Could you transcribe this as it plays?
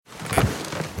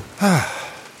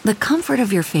The comfort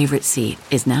of your favorite seat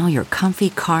is now your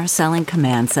comfy car selling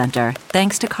command center,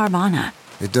 thanks to Carvana.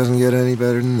 It doesn't get any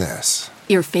better than this.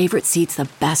 Your favorite seat's the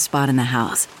best spot in the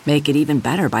house. Make it even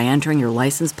better by entering your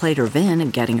license plate or VIN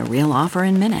and getting a real offer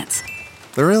in minutes.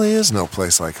 There really is no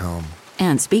place like home.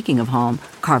 And speaking of home,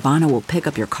 Carvana will pick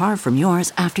up your car from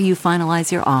yours after you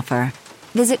finalize your offer.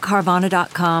 Visit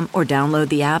Carvana.com or download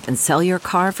the app and sell your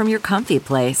car from your comfy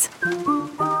place.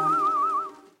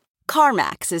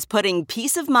 CarMax is putting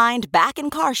peace of mind back in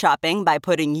car shopping by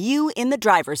putting you in the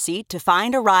driver's seat to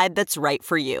find a ride that's right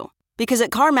for you. Because at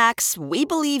CarMax, we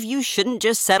believe you shouldn't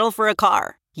just settle for a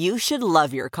car. You should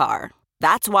love your car.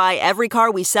 That's why every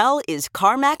car we sell is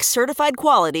CarMax certified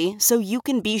quality, so you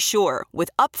can be sure with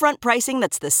upfront pricing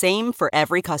that's the same for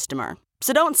every customer.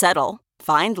 So don't settle.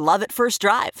 Find love at first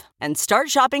drive and start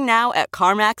shopping now at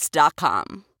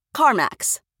CarMax.com.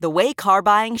 CarMax, the way car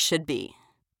buying should be.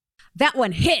 That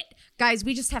one hit. Guys,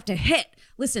 we just have to hit.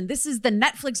 Listen, this is the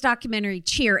Netflix documentary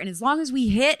Cheer, and as long as we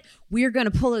hit, we're going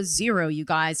to pull a 0, you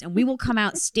guys, and we will come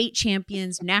out state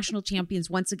champions, national champions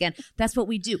once again. That's what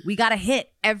we do. We got to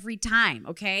hit every time,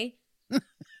 okay? You're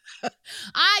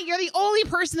the only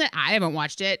person that I haven't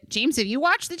watched it. James, have you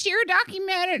watched the Cheer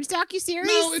docuseries?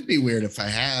 No, it'd be weird if I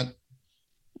had.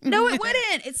 No, it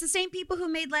wouldn't. It's the same people who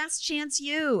made Last Chance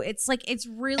U. It's like, it's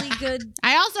really good.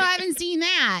 I also haven't seen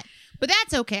that. But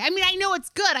that's okay. I mean, I know it's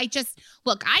good. I just,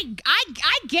 look, I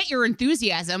get your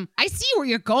enthusiasm. I see where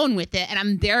you're going with it, and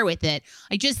I'm there with it.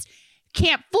 I just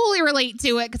can't fully relate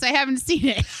to it because I haven't seen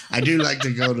it. I do like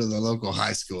to go to the local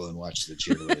high school and watch the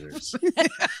cheerleaders.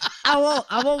 I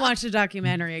won't watch the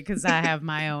documentary because I have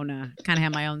my own, kind of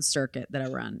have my own circuit that I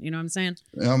run. You know what I'm saying?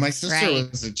 No, my sister Right.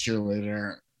 was a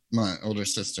cheerleader, my older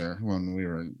sister, when we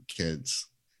were kids.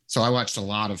 So I watched a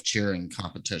lot of cheering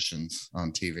competitions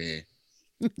on TV.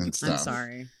 And stuff. I'm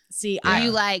sorry. See, Are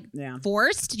you like Yeah.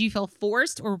 forced? Did you feel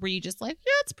forced, or were you just like,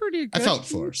 yeah, it's pretty good? I felt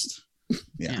forced.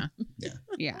 Yeah.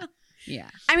 Yeah.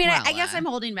 I mean, Well, I guess I'm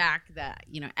holding back that,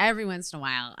 every once in a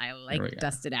while I Here we like go.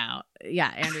 dust it out. Yeah,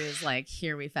 Andrea's like,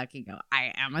 here we fucking go.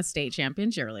 I am a state champion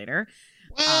cheerleader.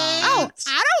 I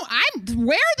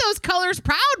wear those colors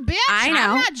proud, bitch. I know.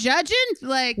 I'm not judging.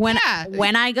 Like, When yeah.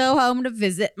 when I go home to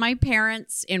visit my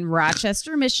parents in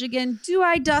Rochester, Michigan, do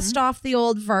I dust off the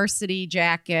old varsity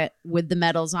jacket with the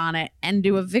medals on it and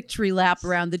do a victory lap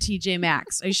around the TJ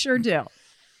Maxx? I sure do.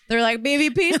 They're like,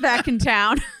 BVP's back in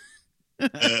town.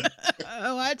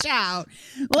 Watch out.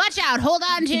 Watch out. Hold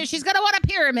on to she's gonna want a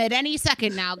pyramid any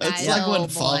second now, guys. It's like when boy.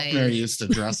 Faulkner used to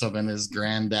dress up in his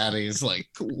granddaddy's like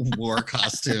war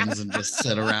costumes and just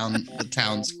sit around the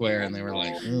town square, and they were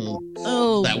like, "Ooh,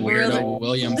 Oh, that weirdo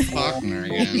William Faulkner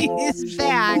again." He's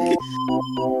back.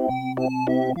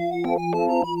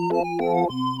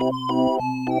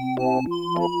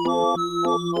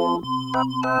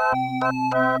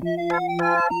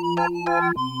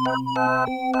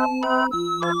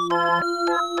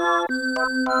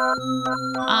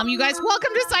 You guys,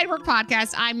 welcome to Sidework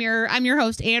Podcast. I'm your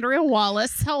host, Andrea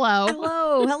Wallace. Hello.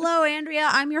 Hello, Andrea.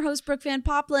 I'm your host, Brooke Van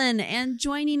Poplin, and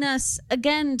joining us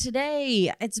again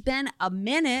today. It's been a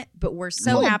minute, but we're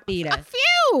so happy to. A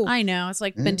few. I know it's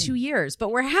like been 2 years, but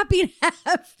we're happy to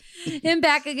have him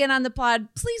back again on the pod.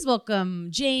 Please welcome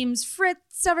James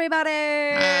Fritz, everybody.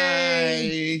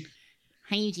 Hi.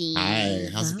 Hi, Jean. Hi.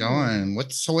 How's it going?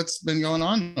 What's been going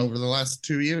on over the last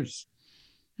 2 years?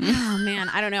 Oh man,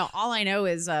 I don't know. All I know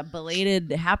is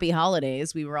belated happy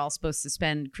holidays. We were all supposed to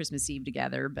spend Christmas Eve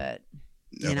together, but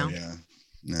you know. Yeah.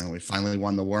 No, we finally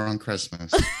won the war on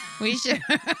Christmas. We should.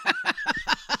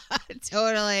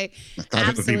 Totally. I thought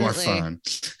it would be more Absolutely. fun.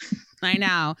 I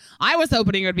know. I was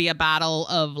hoping it would be a battle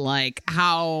of like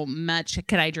how much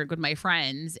could I drink with my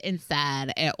friends.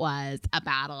 Instead, it was a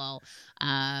battle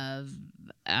of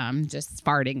just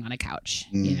farting on a couch.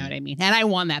 You know what I mean? And I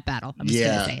won that battle. I'm just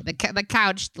gonna say the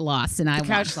couch lost, and I won.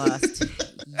 Couch lost.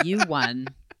 You won.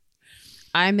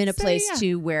 I'm in a place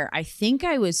too where I think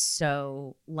I was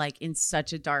so like in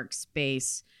such a dark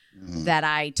space that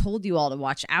I told you all to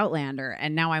watch Outlander,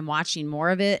 and now I'm watching more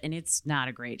of it, and it's not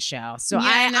a great show. So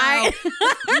I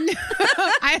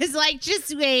I was like,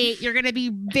 just wait, you're gonna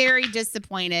be very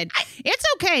disappointed. It's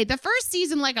okay. The first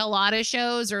season, like a lot of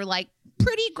shows, are like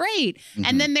pretty great,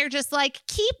 and then they're just like,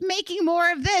 keep making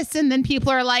more of this, and then people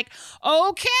are like,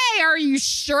 okay, are you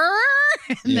sure?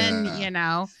 And then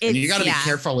and you got to be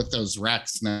careful with those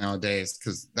recs nowadays,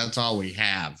 because that's all we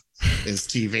have is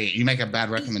TV. You make a bad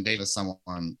recommendation to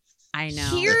someone, I know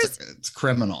it's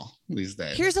criminal these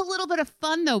days. Here's a little bit of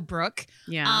fun though, Brooke.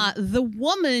 Yeah. The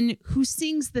woman who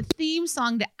sings the theme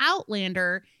song to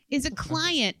Outlander is a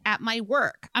client at my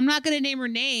work. I'm not going to name her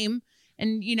name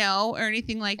and or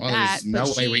anything like Well, that. there's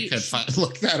no way we could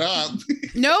look that up.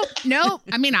 Nope.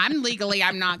 I mean, I'm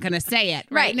not going to say it.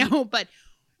 Right. No, but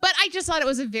I just thought it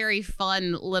was a very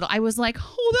fun little. I was like,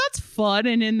 oh, that's fun,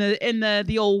 and in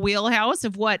the old wheelhouse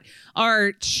of what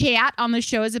our chat on the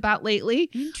show is about lately.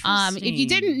 If you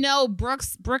didn't know, Brooke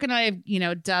and I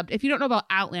have dubbed. If you don't know about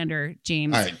Outlander,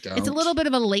 James, I don't. It's a little bit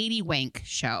of a lady wank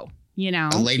show. A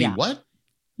lady what?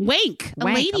 Wank. A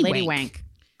lady wank.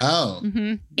 Oh,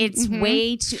 It's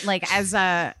way too as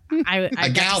a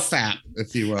gal fap,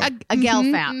 if you will. A gal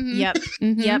fap. Yep.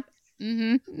 Yep.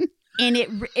 And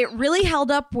it really held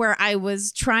up where I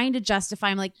was trying to justify.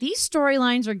 I'm like, these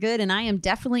storylines are good, and I am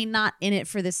definitely not in it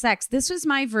for the sex. This was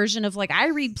my version of I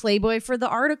read Playboy for the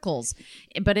articles,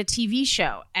 but a TV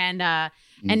show, and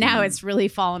now it's really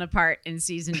fallen apart in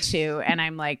season 2, and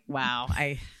I'm like, wow,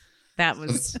 that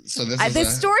was so. This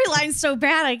is storyline's so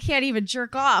bad I can't even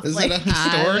jerk off. Is it a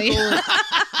historical?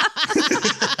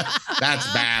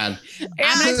 That's bad.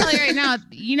 I'm going to tell you right now,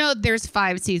 there's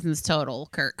 5 seasons total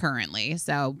currently.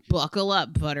 So buckle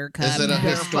up, Buttercup. Is it a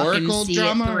historical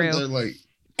drama?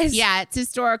 Yeah, it's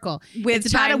historical. With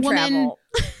it's about a woman travel.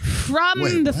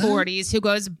 from the 40s who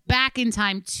goes back in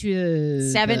time to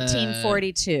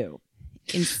 1742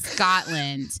 in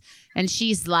Scotland. And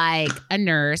she's like a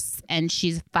nurse, and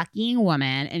she's a fucking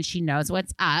woman, and she knows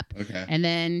what's up. Okay. And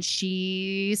then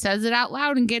she says it out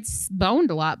loud and gets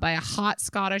boned a lot by a hot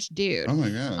Scottish dude. Oh my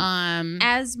god.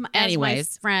 As my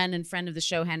friend and friend of the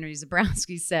show, Henry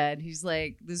Zabrowski, said, he's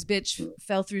like, this bitch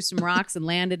fell through some rocks and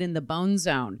landed in the bone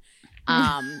zone.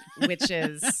 Which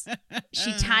is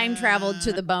she time traveled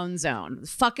to the bone zone.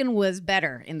 Fucking was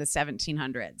better in the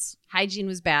 1700s. Hygiene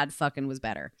was bad. Fucking was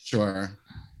better. Sure.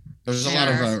 There's a lot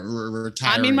of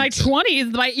retiring. I mean, my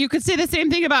 20s, you could say the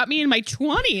same thing about me in my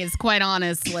 20s, quite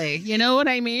honestly. You know what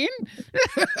I mean?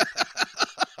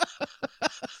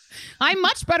 I'm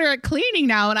much better at cleaning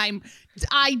now, and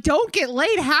I don't get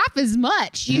laid half as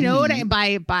much. You know what I you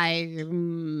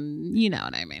know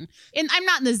what I mean? And I'm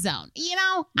not in the zone.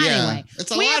 Yeah, anyway, it's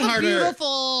a lot harder. We have a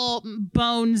beautiful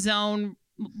bone zone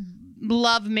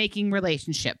love-making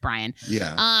relationship, Brian.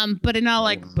 Yeah. But not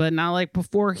like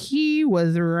before he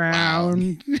was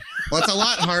around. Wow. Well, it's a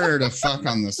lot harder to fuck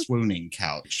on the swooning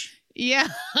couch. Yeah.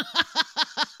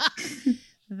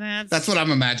 That's what I'm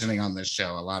imagining on this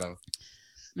show. A lot of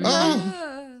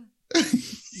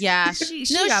Yeah, she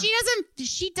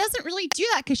doesn't really do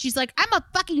that because she's like, I'm a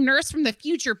fucking nurse from the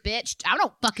future, bitch. I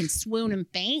don't fucking swoon and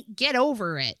faint. Get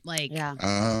over it. Like, yeah.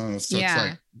 Oh, so it's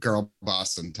like girl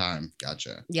boss in time.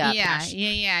 Gotcha. Yeah.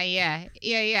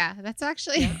 That's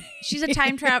actually she's a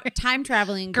time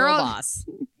traveling girl boss.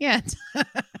 Yeah.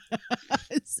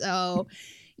 So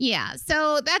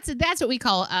that's what we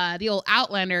call the old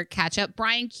Outlander catch up.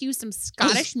 Brian, cue some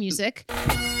Scottish music.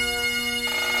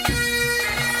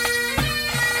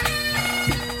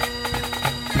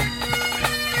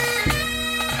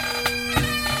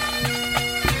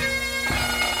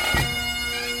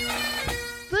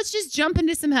 Let's just jump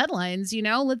into some headlines,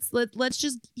 let's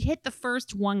just hit the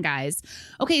first one, guys.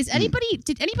 Okay,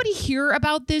 did anybody hear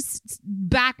about this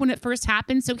back when it first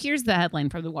happened? So here's the headline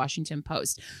from the Washington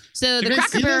Post. So the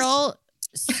Cracker Barrel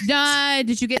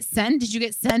did you get sent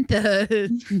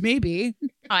the maybe? Oh,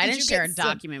 I didn't share a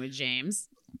document with James.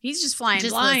 He's just flying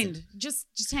blind. Just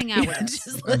hang out with us.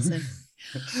 Just listen.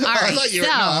 All I right.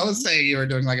 thought I was saying you were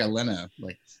doing like a Lena,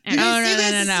 like. No.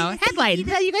 Headlines.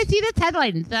 You guys see this?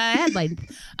 Headlines.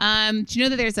 Do you know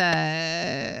that there's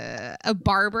a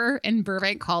barber in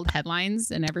Burbank called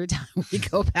Headlines, and every time we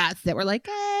go past it, we're like,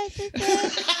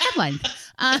 headlines.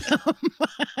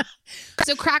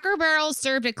 So Cracker Barrel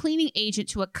served a cleaning agent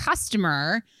to a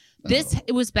customer.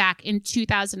 It was back in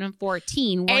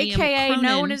 2014. AKA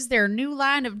known as their new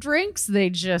line of drinks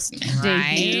they just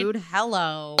debuted.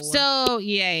 Hello. So,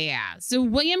 yeah. So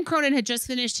William Cronin had just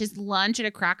finished his lunch at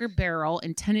a Cracker Barrel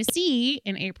in Tennessee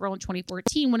in April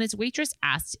 2014 when his waitress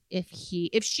asked if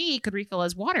she could refill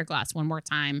his water glass one more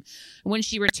time. When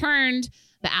she returned,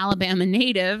 the Alabama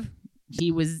native,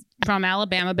 he was from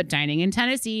Alabama but dining in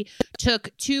Tennessee, took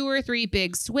 2 or 3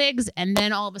 big swigs and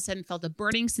then all of a sudden felt a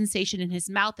burning sensation in his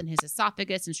mouth and his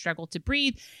esophagus and struggled to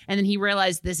breathe. And then he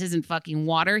realized this isn't fucking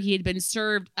water. He had been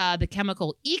served the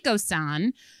chemical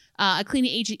Ecosan, a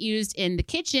cleaning agent used in the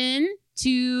kitchen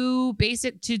to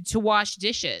wash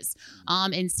dishes.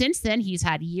 And since then, he's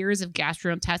had years of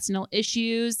gastrointestinal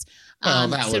issues. Well,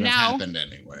 that would have happened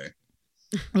anyway.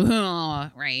 Oh,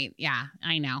 right. Yeah,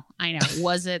 I know.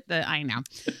 Was it I know.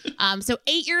 So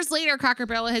 8 years later, Cracker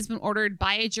Barrel has been ordered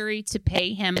by a jury to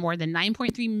pay him more than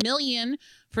 $9.3 million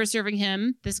for serving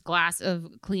him this glass of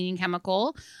cleaning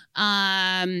chemical.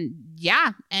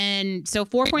 Yeah. And so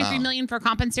 $4.3 million for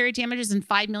compensatory damages and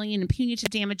 $5 million in punitive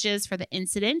damages for the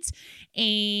incident.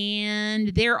 And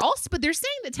they're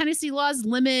saying that Tennessee laws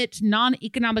limit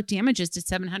non-economic damages to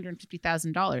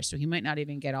 $750,000. So he might not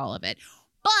even get all of it.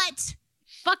 But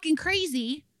fucking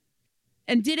crazy.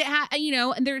 And did it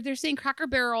and they're saying Cracker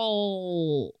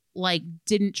Barrel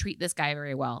didn't treat this guy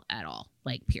very well at all,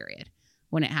 period,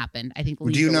 when it happened. I think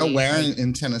do you know where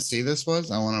in Tennessee this was?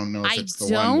 I want to know if it's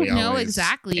the one I we don't know always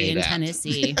exactly in ate at.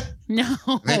 Tennessee. No.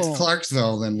 If it's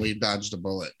Clarksville, then we dodged a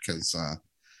bullet because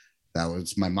that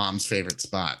was my mom's favorite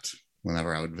spot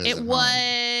whenever I would visit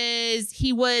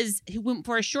He went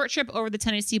for a short trip over the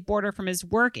Tennessee border from his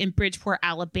work in Bridgeport,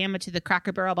 Alabama to the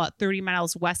Cracker Barrel about 30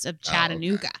 miles west of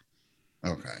Chattanooga.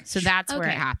 Okay. So that's where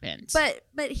it happened.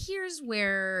 But here's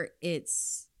where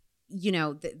it's,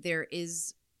 there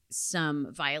is some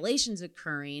violations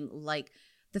occurring, like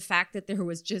the fact that there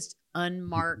was just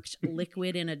unmarked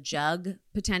liquid in a jug,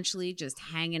 potentially just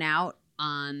hanging out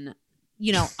on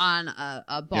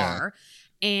a bar. Yeah.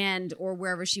 And or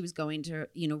wherever she was going to,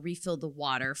 refill the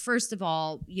water. First of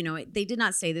all, they did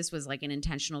not say this was like an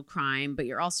intentional crime, but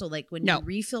you're also when you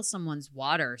refill someone's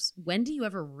water, when do you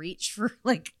ever reach for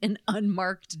an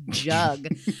unmarked jug?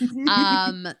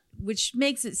 Which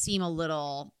makes it seem a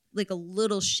little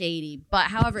shady.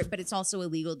 But it's also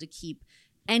illegal to keep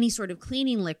any sort of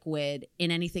cleaning liquid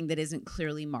in anything that isn't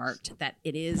clearly marked that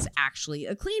it is actually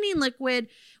a cleaning liquid,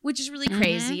 which is really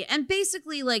crazy. And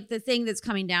basically the thing that's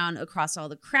coming down across all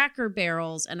the Cracker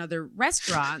Barrels and other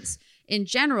restaurants in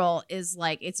general is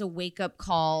it's a wake up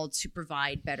call to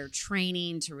provide better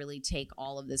training, to really take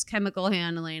all of this chemical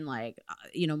handling,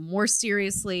 more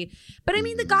seriously. But I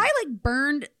mean, the guy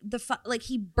burned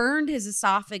he burned his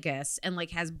esophagus and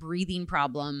has breathing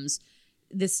problems.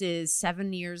 This is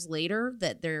 7 years later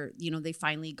that they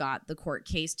finally got the court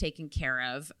case taken care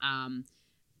of. And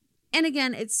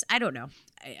again, I don't know.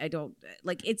 I don't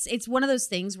it's one of those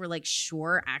things where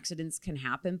sure, accidents can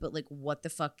happen, but what the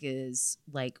fuck is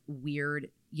weird,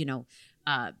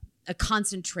 a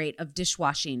concentrate of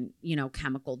dishwashing,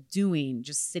 chemical doing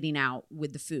just sitting out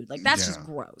with the food. That's just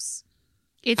gross.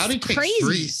 It's How do you crazy. Take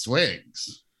 3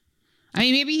 swigs? I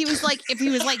mean, maybe he was if he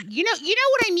was you know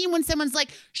what I mean when someone's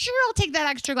sure, I'll take that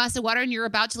extra glass of water and you're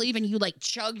about to leave and you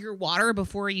chug your water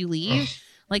before you leave.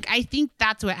 I think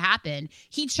that's what happened.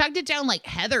 He chugged it down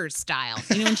Heather style,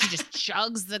 when she just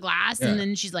chugs the glass and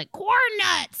then she's corn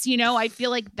nuts, I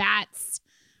feel that's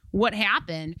what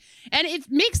happened. And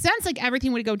it makes sense,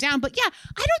 everything would go down. But yeah,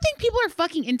 I don't think people are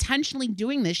fucking intentionally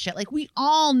doing this shit. We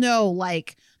all know,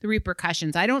 the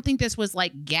repercussions. I don't think this was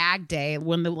gag day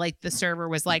when the server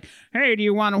was hey, do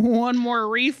you want one more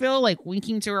refill?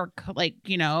 Winking to her,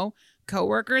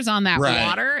 coworkers on that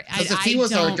water. Because if he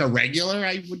was a regular,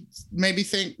 I would maybe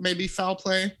think foul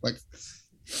play.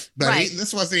 But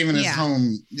this wasn't even his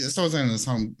home. This wasn't his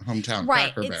hometown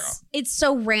Cracker Barrel. It's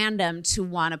so random to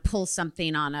want to pull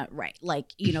something on a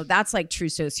that's true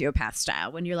sociopath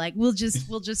style when you're we'll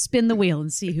just spin the wheel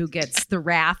and see who gets the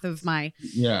wrath of my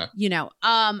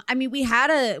I mean we had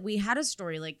a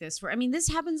story like this where this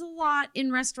happens a lot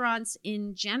in restaurants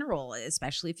in general,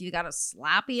 especially if you got a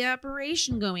sloppy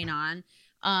operation going on.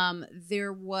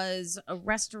 There was a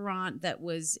restaurant that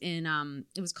was in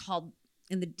it was called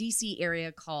in the DC area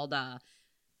called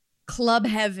Club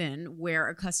Heaven, where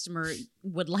a customer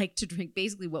would like to drink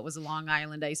basically what was a Long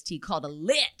Island iced tea called a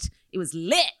lit. It was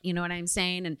lit, you know what I'm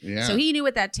saying? And so he knew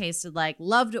what that tasted like,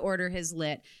 loved to order his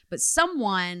lit, but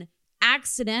someone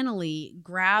accidentally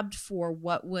grabbed for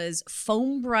what was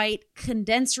Foam Bright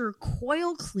condenser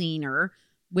coil cleaner,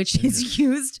 which is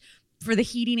used for the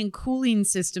heating and cooling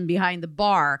system behind the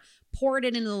bar, poured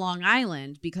it into the Long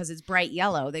Island because it's bright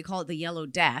yellow. They call it the yellow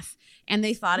death. And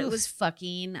they thought it was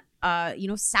fucking,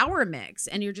 sour mix.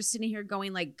 And you're just sitting here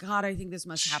going God, I think this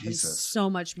must happen so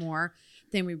much more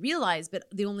than we realize. But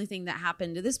the only thing that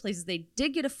happened to this place is they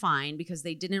did get a fine because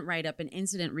they didn't write up an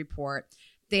incident report.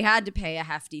 They had to pay a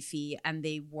hefty fee, and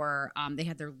they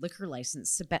had their liquor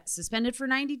license suspended for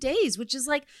 90 days, which is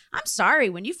I'm sorry,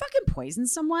 when you fucking poison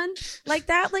someone like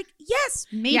that, yes,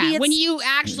 maybe when you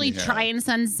actually try and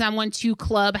send someone to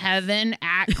Club Heaven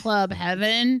at Club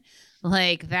Heaven,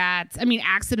 that's,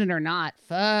 accident or not,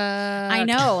 fuck. I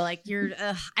know, you're,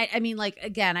 I mean,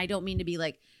 again, I don't mean to be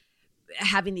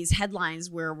having these headlines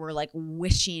where we're like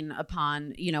wishing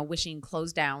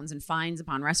close downs and fines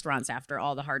upon restaurants after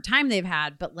all the hard time they've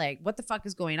had. But like, what the fuck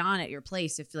is going on at your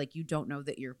place if like you don't know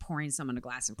that you're pouring someone a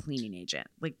glass of cleaning agent?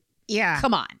 Like,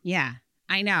 come on. Yeah.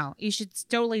 I know. You should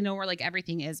totally know where like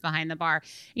everything is behind the bar.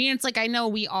 It's like, I know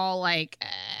we all like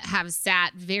have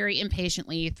sat very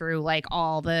impatiently through like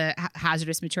all the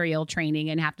hazardous material training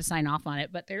and have to sign off on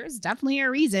it. But there's definitely a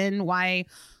reason why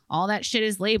all that shit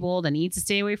is labeled and needs to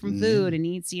stay away from food and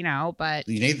needs, but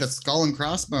you need the skull and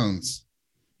crossbones.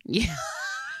 Yeah.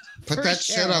 Put that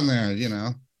shit on there, You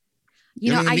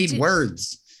don't even need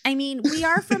words. I mean, we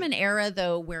are from an era,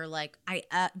 though, where, like, I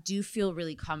do feel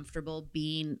really comfortable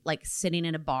being, like, sitting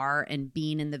in a bar and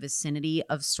being in the vicinity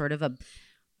of sort of a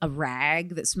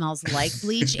rag that smells like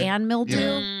bleach and mildew.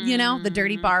 The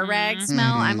dirty bar rag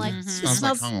smell. I'm like, it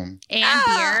smells like home.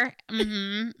 And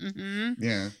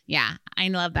beer. Yeah, I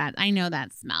love that. I know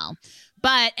that smell.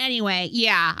 But anyway,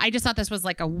 yeah, I just thought this was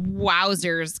like a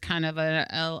wowzers kind of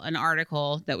an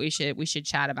article that we should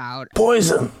chat about.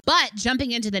 Poison. But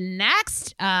jumping into the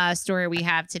next story we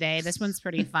have today, this one's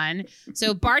pretty fun.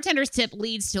 So bartender's tip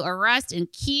leads to arrest in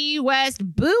Key West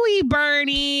buoy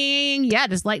burning. Yeah,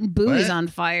 just lighting buoys on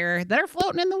fire that are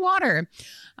floating in the water.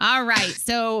 All right.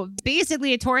 So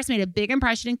basically, a tourist made a big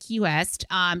impression in Key West.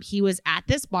 He was at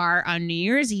this bar on New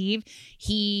Year's Eve.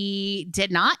 He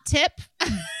did not tip.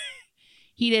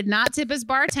 He did not tip his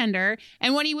bartender,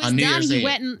 and when he was done, he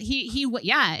went and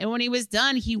And when he was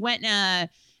done, he went and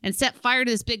set fire to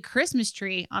this big Christmas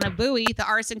tree on a buoy. The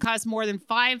arson caused more than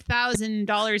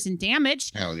 $5,000 in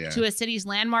damage to a city's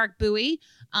landmark buoy.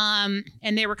 And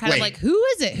they were kind of like, "Who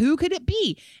is it? Who could it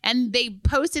be?" And they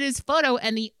posted his photo,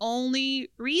 and the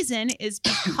only reason is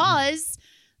because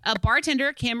a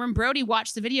bartender, Cameron Brody,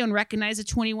 watched the video and recognized a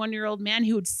 21-year-old man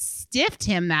who had stiffed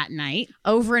him that night.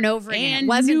 Over and over again. It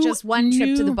wasn't just one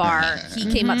trip to the bar.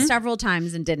 He came up several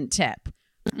times and didn't tip.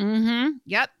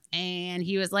 Yep. And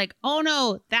he was like, "Oh,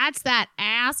 no, that's that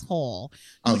asshole."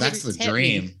 Oh, that's the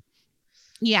dream.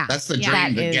 Yeah. That's the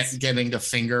dream, getting to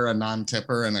finger a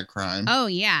non-tipper in a crime. Oh,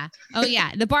 yeah.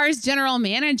 The bar's general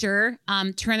manager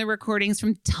turned the recordings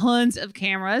from tons of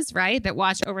cameras, right, that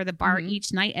watch over the bar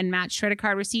each night and match credit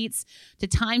card receipts to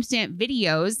timestamp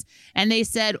videos. And they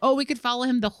said, we could follow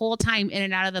him the whole time in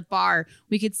and out of the bar.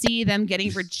 We could see them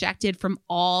getting rejected from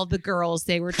all the girls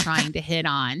they were trying to hit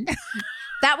on.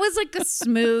 That was like a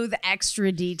smooth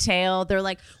extra detail. They're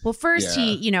like, well, first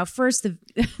the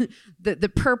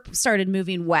perp started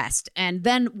moving west and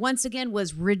then once again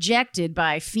was rejected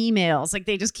by females. Like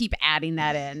they just keep adding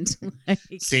that in.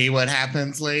 See what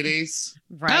happens, ladies?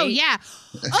 Right. Oh, yeah.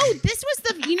 Oh, this was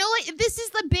this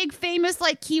is the big famous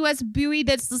like Key West buoy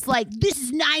that's just like, this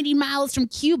is 90 miles from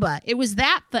Cuba. It was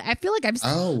that. I feel like I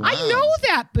know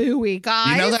that buoy,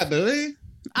 guys. You know that buoy?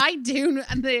 I do.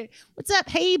 What's up?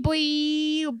 Hey, boy.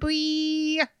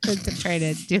 I'm trying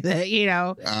to do the, you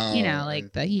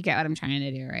get what I'm trying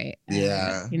to do, right?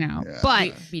 Yeah.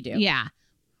 But we do. Yeah.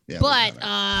 But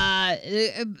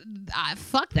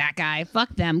fuck that guy.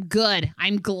 Fuck them. Good.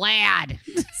 I'm glad.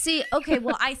 See, okay.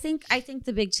 Well, I think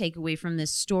the big takeaway from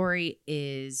this story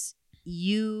is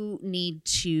you need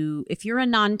to, if you're a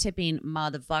non-tipping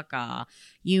motherfucker,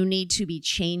 you need to be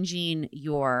changing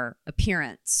your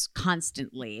appearance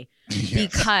constantly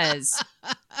because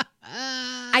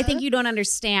I think you don't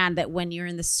understand that when you're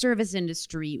in the service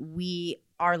industry, we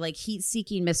are like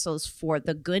heat-seeking missiles for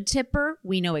the good tipper.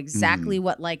 We know exactly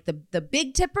what like the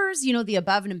big tippers, the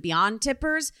above and beyond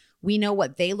tippers, we know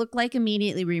what they look like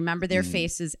immediately. We remember their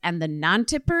faces. And the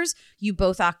non-tippers, you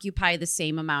both occupy the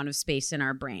same amount of space in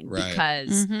our brain. Right.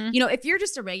 Because, if you're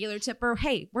just a regular tipper,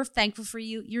 hey, we're thankful for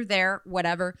you. You're there,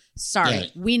 whatever. Sorry. Yeah.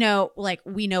 We know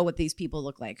what these people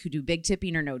look like who do big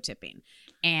tipping or no tipping.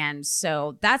 And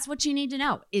so that's what you need to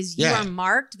know is you are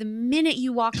marked the minute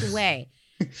you walk away.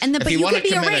 And but you could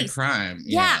be erased. A crime,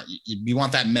 you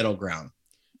want that middle ground.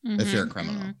 If you're a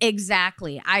criminal.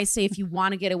 Exactly. I say if you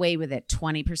want to get away with it,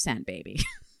 20%, baby.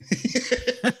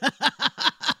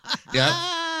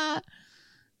 Yeah.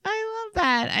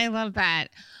 I love that.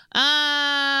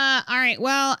 All right.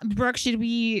 Well, Brooke, should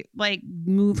we like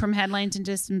move from headlines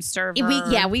into some server?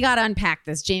 We got to unpack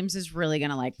this. James is really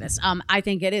going to like this. I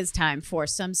think it is time for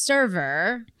some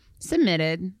server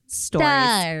submitted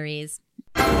stories.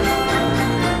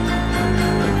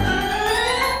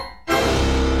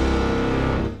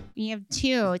 We have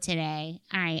two today.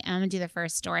 All right, I'm going to do the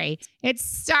first story. It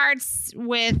starts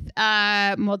with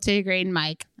multigrain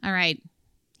Mike. All right.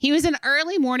 He was an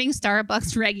early morning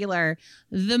Starbucks regular,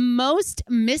 the most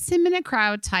miss him in a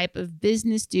crowd type of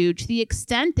business dude, to the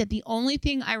extent that the only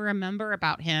thing I remember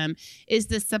about him is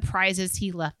the surprises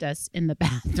he left us in the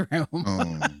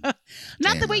bathroom.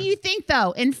 Not the way you think,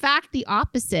 though. In fact, the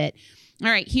opposite.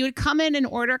 All right. He would come in and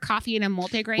order coffee and a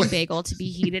multigrain bagel to be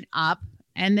heated up,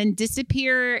 and then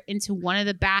disappear into one of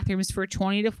the bathrooms for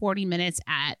 20 to 40 minutes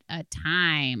at a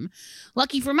time.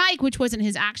 Lucky for Mike, which wasn't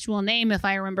his actual name, if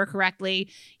I remember correctly,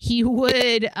 he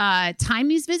would time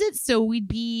these visits so we'd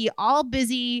be all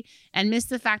busy and miss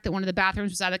the fact that one of the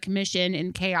bathrooms was out of commission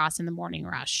and chaos in the morning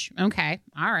rush. Okay.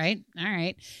 All right.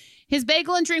 His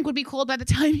bagel and drink would be cold by the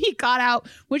time he got out,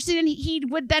 which then he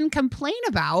would then complain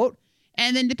about.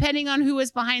 And then depending on who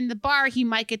was behind the bar, he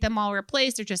might get them all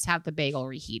replaced or just have the bagel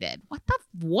reheated.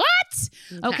 What?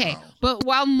 Okay. But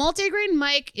while Multigrain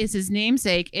Mike is his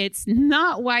namesake, it's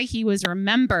not why he was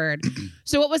remembered.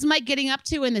 So what was Mike getting up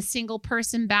to in the single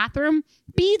person bathroom?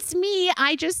 Beats me.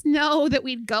 I just know that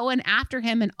we'd go in after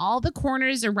him in all the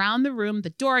corners around the room,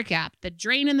 the door gap, the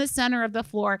drain in the center of the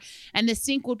floor, and the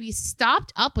sink would be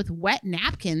stopped up with wet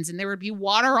napkins and there would be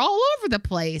water all over the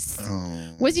place.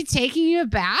 Was he taking a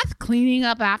bath, cleaning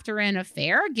up after an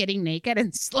affair, getting naked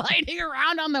and sliding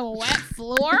around on the wet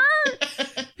floor?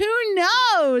 Who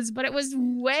knows? But it was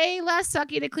way less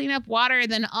sucky to clean up water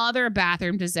than other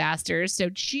bathroom disasters. So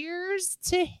cheers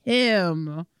to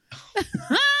him.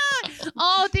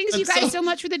 Oh, thanks you guys so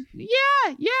much for the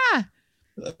yeah.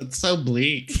 It's so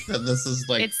bleak that this is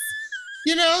like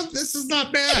this is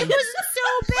not bad. It wasn't so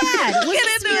bad.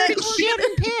 Get into shit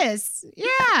and piss.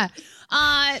 Yeah.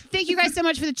 Thank you guys so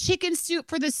much for the chicken soup,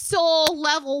 for the soul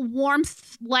level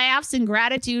warmth, laughs, and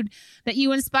gratitude that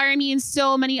you inspire me and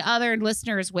so many other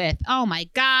listeners with. Oh my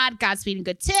God. Godspeed and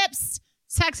good tips.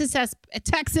 Texas X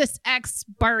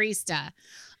barista.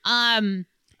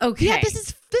 Okay. Yeah, this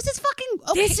is fucking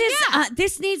okay.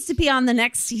 This needs to be on the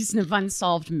next season of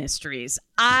Unsolved Mysteries.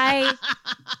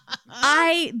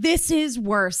 This is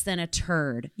worse than a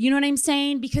turd. You know what I'm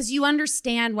saying? Because you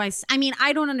understand why. I mean,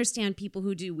 I don't understand people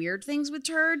who do weird things with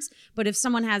turds, but if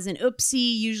someone has an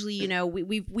oopsie, usually,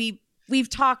 we've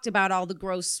talked about all the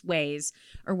gross ways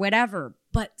or whatever,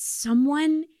 but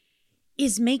someone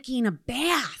is making a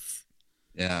bath.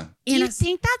 Yeah. Do you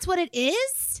think that's what it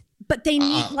is? But they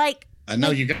need I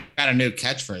know you got a new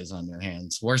catchphrase on your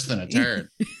hands. Worse than a turd.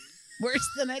 Worse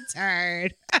than a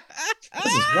turd.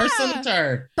 This is worse than a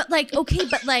turd. But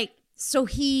so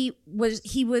he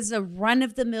was a run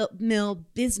of the mill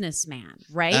businessman,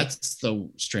 right? That's the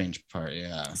strange part,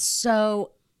 yeah.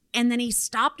 So, and then he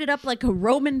stopped it up like a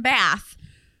Roman bath,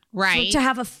 right? To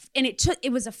have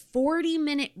it was a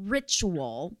 40-minute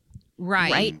ritual,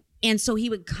 right? And so he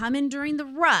would come in during the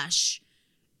rush,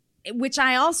 which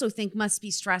I also think must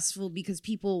be stressful because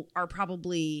people are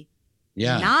probably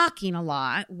knocking a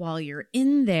lot while you're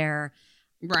in there.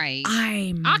 Right.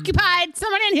 I'm occupied.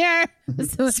 Someone in here.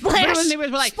 Splash. Neighbors were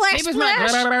like, splash.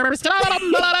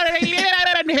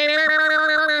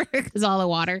 Because all the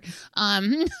water.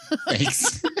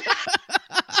 Thanks.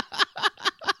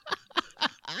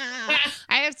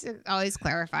 I have to always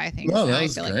clarify things. No, that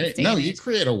was great. No, you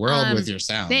create a world with your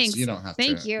sounds. Thanks. You don't have to.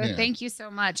 Thank you. Yeah. Thank you so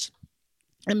much.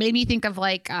 It made me think of oh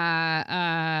my God.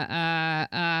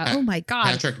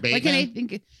 Patrick Bateman. What can I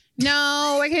think?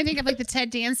 No, I can think of like the Ted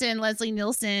Danson, Leslie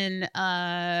Nielsen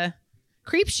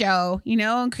Creep Show,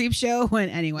 and Creep Show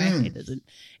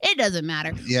it doesn't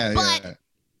matter. Yeah. But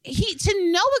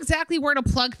to know exactly where to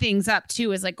plug things up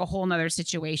too is like a whole nother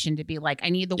situation to be like,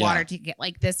 I need the water to get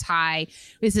like this high.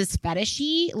 Is this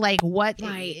fetishy? Like what,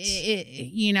 what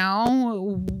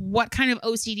kind of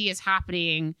OCD is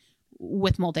happening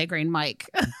with Multigrain Mike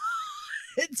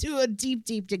to a deep,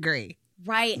 deep degree.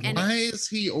 Right. And why is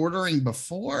he ordering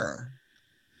before?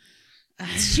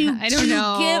 I don't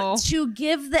know. To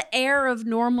give the air of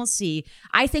normalcy.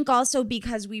 I think also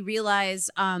because we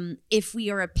realize if we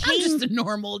are I'm just a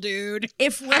normal dude.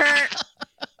 If we're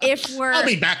I'll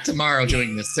be back tomorrow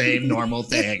doing the same normal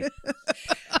thing.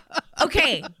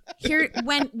 Okay, here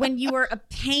when you are a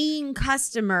paying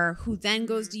customer who then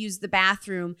goes to use the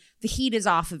bathroom, the heat is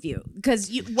off of you because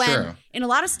in a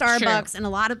lot of Starbucks and a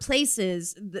lot of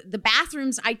places, the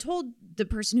bathrooms. I told the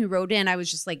person who wrote in, I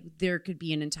was just like, there could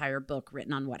be an entire book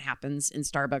written on what happens in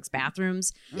Starbucks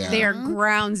bathrooms. Yeah. They are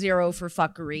ground zero for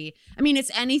fuckery. I mean, it's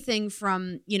anything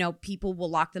from people will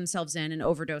lock themselves in and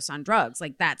overdose on drugs.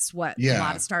 Like that's what a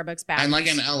lot of Starbucks bathrooms. And like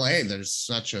in LA, there's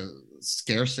such a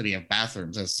scarcity of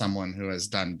bathrooms as someone who has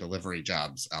done delivery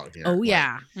jobs out here. Oh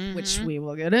yeah, which we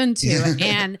will get into.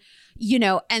 And You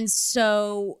know, and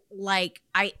so like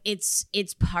it's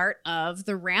part of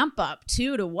the ramp up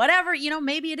too to whatever, you know,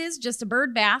 maybe it is just a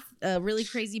bird bath, a really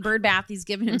crazy bird bath he's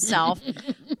given himself.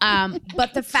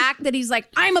 But the fact that he's like,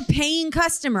 I'm a paying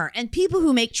customer and people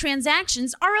who make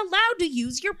transactions are allowed to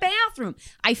use your bathroom.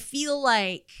 I feel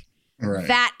like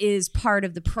that is part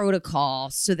of the protocol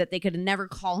so that they could never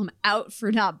call him out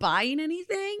for not buying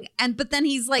anything. But then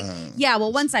he's like, yeah,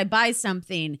 well, once I buy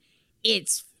something,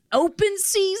 it's open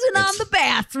season on the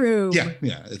bathroom.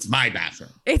 Yeah, it's my bathroom.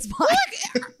 It's my.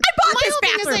 I bought this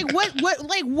bathroom. Is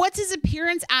like, what's his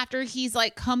appearance after he's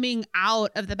like coming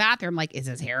out of the bathroom? Like, is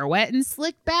his hair wet and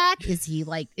slicked back? Is he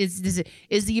like, is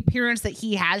the appearance that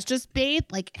he has just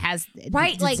bathed? Like,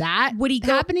 like that? Would he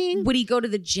happening? Would he go to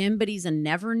the gym, but he's a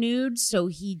never nude, so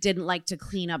he didn't like to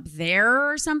clean up there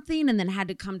or something, and then had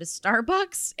to come to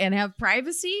Starbucks and have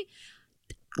privacy?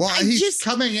 Well, he's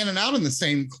coming in and out in the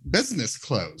same business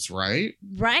clothes, right?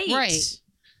 Right.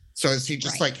 So is he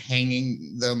just like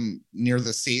hanging them near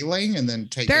the ceiling and then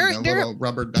taking a little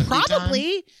rubber ducky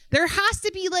Probably. time? There has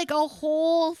to be like a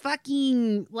whole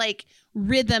fucking like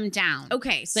rhythm down.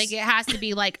 Okay. Like it has to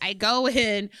be like I go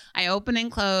in, I open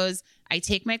and close, I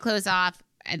take my clothes off,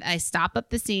 and I stop up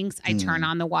the sinks, I turn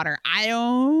on the water. I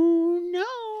don't know.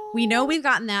 We know we've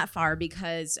gotten that far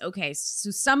because, okay, so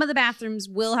some of the bathrooms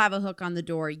will have a hook on the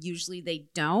door. Usually they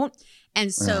don't.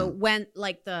 And so when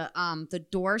like the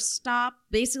door stop,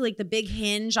 basically like the big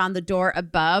hinge on the door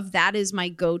above, that is my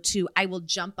go-to. I will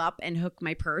jump up and hook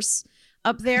my purse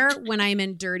up there when I'm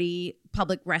in dirty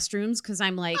public restrooms because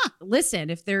I'm like, listen,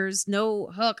 if there's no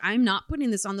hook, I'm not putting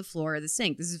this on the floor of the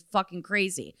sink. This is fucking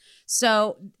crazy.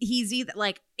 So he's either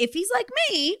like, if he's like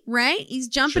me, right? He's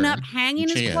jumping up, hanging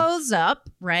his clothes up,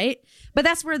 right? But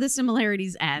that's where the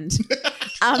similarities end.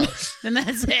 And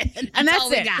that's it. And that's all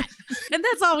we got. And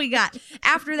that's all we got.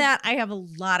 After that, I have a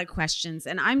lot of questions,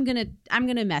 and I'm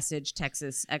gonna message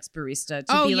Texas Ex Barista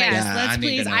to be like, let's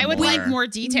please. I would like more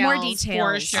details. More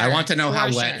details. For sure. I want to know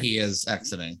how wet he is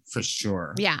exiting for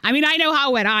sure. Yeah, I mean, I know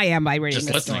how wet I am by reading just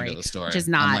the listening story, to the story, which is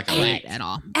not wet at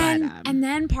all. And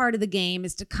then part of the game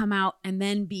is to come out and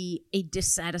then be a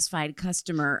dissatisfied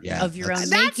customer of your own making.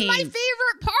 That's my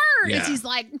favorite part. Is he's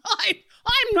like,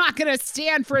 I'm not gonna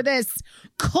stand for this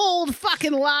cold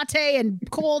fucking latte and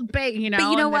cold bacon, you know. But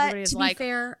you know what? To be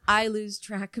fair, I lose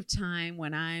track of time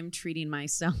when I'm treating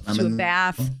myself to a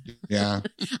bath.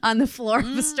 On the floor of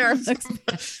a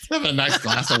Starbucks. Have a nice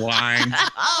glass of wine.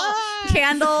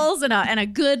 Candles and a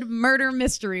good murder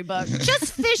mystery book.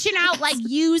 Just fishing out like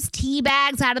used tea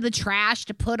bags out of the trash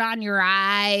to put on your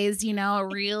eyes, you know,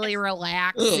 really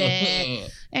relax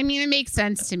it. I mean, it makes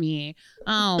sense to me.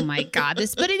 Oh my God.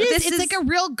 It's like a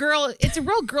real girl. It's a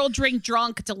real girl drink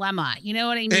drunk dilemma. You know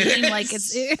what I mean? Like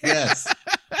it's yes.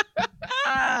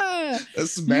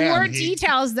 This man, more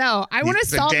details though. I want to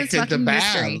solve this fucking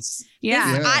mystery.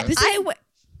 Yeah.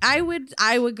 I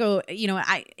would go, you know,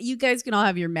 you guys can all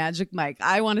have your magic mic.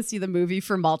 I want to see the movie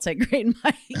for Multigrain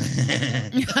Mike.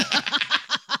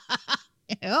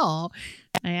 Ew.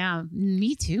 Yeah,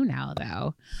 me too now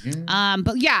though.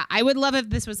 But yeah, I would love if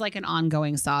this was like an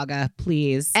ongoing saga,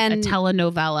 please. And a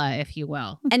telenovela, if you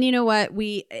will. And you know what?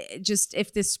 We just,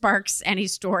 if this sparks any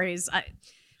stories,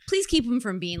 please keep them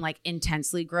from being like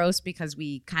intensely gross because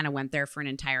we kind of went there for an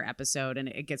entire episode and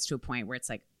it gets to a point where it's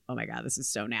like, oh my God, this is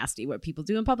so nasty what people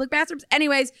do in public bathrooms.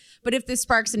 Anyways, but if this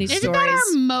sparks any stories. Isn't that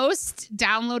our most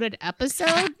downloaded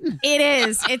episode? It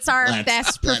is. It's our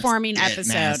best performing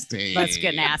episode. Nasty. Let's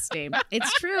get nasty.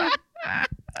 It's true.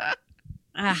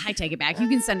 I take it back. You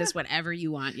can send us whatever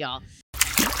you want, y'all.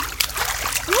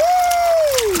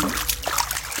 Woo!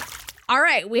 All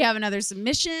right, we have another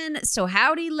submission. So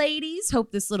howdy, ladies.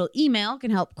 Hope this little email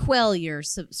can help quell your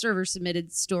server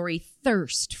submitted story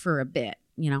thirst for a bit.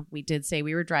 You know, we did say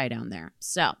we were dry down there.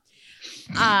 So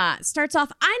starts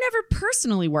off, I never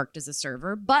personally worked as a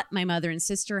server, but my mother and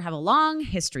sister have a long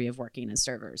history of working as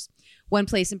servers. One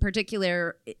place in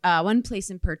particular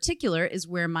is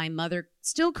where my mother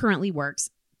still currently works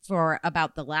for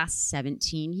about the last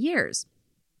 17 years.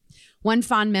 One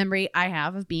fond memory I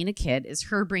have of being a kid is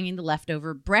her bringing the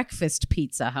leftover breakfast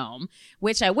pizza home,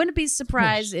 which I wouldn't be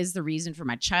surprised is the reason for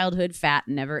my childhood fat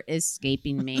never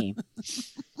escaping me.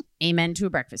 Amen to a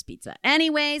breakfast pizza.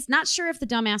 Anyways, not sure if the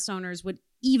dumbass owners would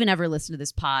even ever listen to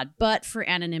this pod, but for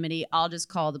anonymity, I'll just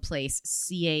call the place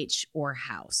CH or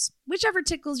House, whichever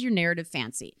tickles your narrative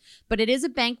fancy. But it is a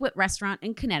banquet restaurant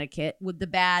in Connecticut with the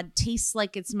bad tastes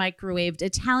like it's microwaved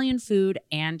Italian food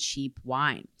and cheap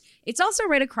wine. It's also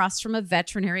right across from a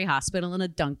veterinary hospital and a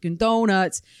Dunkin'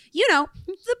 Donuts. You know,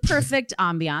 the perfect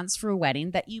ambiance for a wedding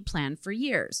that you planned for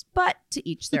years, but to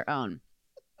each their own.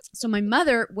 So my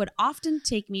mother would often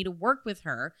take me to work with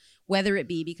her, whether it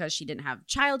be because she didn't have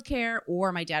childcare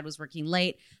or my dad was working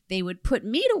late. They would put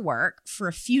me to work for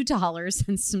a few dollars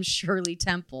and some Shirley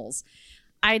Temples.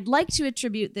 I'd like to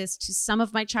attribute this to some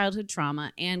of my childhood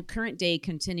trauma and current day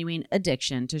continuing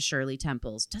addiction to Shirley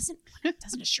Temples. Doesn't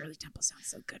a Shirley Temple sound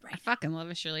so good, right? I fucking love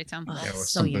a Shirley Temple. Yeah, with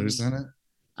so some yummy. booze in it.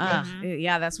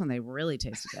 Yeah, that's when they really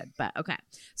tasted good. But okay.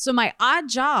 So my odd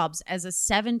jobs as a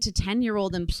 7 to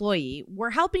 10-year-old employee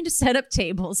were helping to set up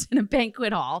tables in a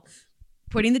banquet hall,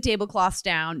 putting the tablecloths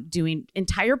down, doing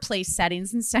entire place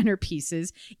settings and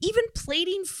centerpieces, even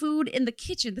plating food in the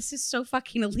kitchen. This is so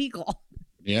fucking illegal.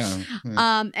 Yeah.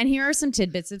 And here are some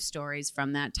tidbits of stories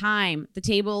from that time. The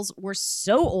tables were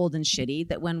so old and shitty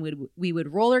that when we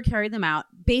would roller carry them out,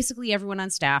 basically everyone on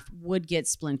staff would get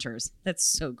splinters. That's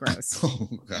so gross. Oh,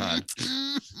 God.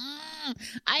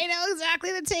 I know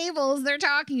exactly the tables they're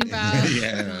talking about.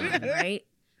 Yeah. Right?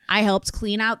 I helped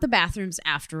clean out the bathrooms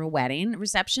after a wedding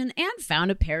reception and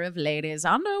found a pair of ladies'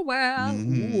 underwear.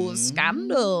 Ooh,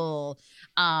 scandal.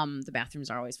 The bathrooms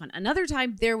are always fun. Another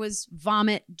time there was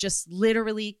vomit just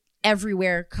literally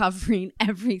everywhere, covering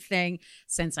everything.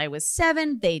 Since I was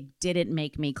 7, they didn't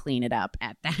make me clean it up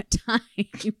at that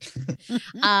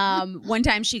time. One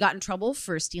time she got in trouble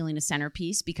for stealing a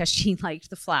centerpiece because she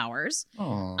liked the flowers.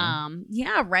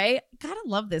 Yeah, right. Gotta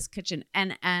love this kitchen.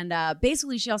 And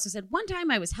basically she also said, one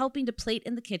time I was helping to plate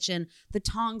in the kitchen. The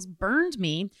tongs burned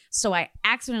me, so I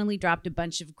accidentally dropped a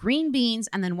bunch of green beans,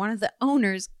 and then one of the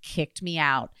owners kicked me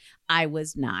out. I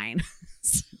was 9.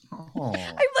 I'm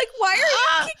like, why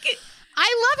are you kicking?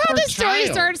 I love how Poor the story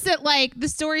child. starts at like the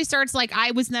story starts like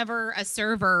I was never a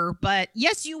server, but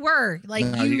yes, you were. Like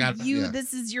No, you yeah.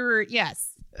 this is your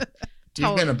yes.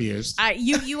 You've been abused.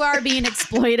 You are being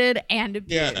exploited and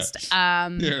abused. You're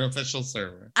an official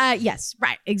server. Yes,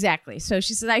 right, exactly. So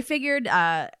she says, I figured,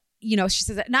 she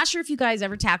says, not sure if you guys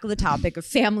ever tackle the topic of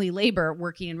family labor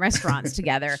working in restaurants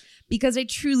together, because I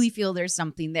truly feel there's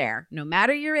something there. No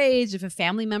matter your age, if a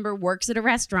family member works at a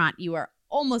restaurant, you are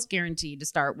almost guaranteed to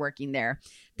start working there.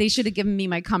 They should have given me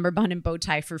my cummerbund and bow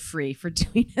tie for free for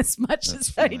doing as much That's as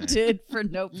funny. I did for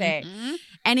no pay. Mhm.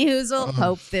 Anywhoozle,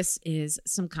 hope this is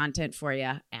some content for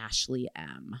you, Ashley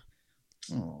M.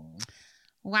 Oh.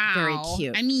 Wow. Very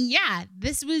cute. I mean, yeah,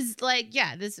 this was like,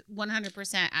 yeah, this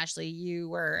 100% Ashley, you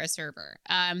were a server.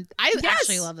 I Yes.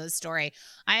 actually love this story.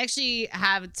 I actually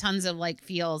have tons of like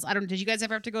feels. Did you guys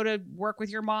ever have to go to work with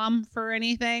your mom for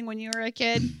anything when you were a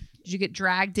kid? Did you get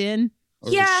dragged in?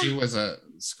 Oh, Yeah. She was a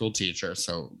school teacher,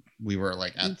 so we were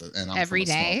like at the and I'm Every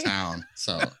from a day? small town,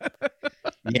 so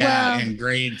yeah. Well- in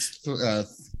grades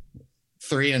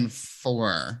 3 and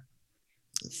 4,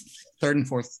 3rd and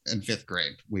 4th and 5th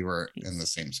grade, we were in the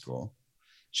same school.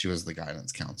 She was the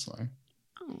guidance counselor.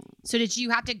 So did you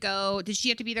have to go? Did she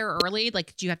have to be there early? Like,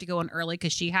 did you have to go in early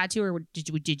because she had to, or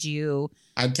did you?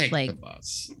 I'd take Like- the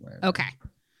bus. Okay,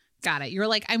 got it. You're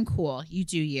like, I'm cool. You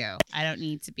do you. I don't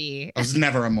need to be. I was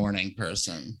never a morning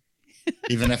person,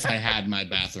 even if I had my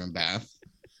bathroom bath.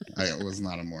 I was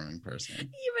not a morning person.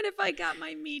 Even if I got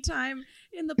my me time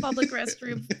in the public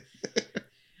restroom.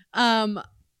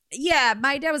 Yeah,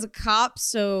 my dad was a cop,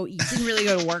 so you didn't really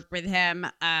go to work with him.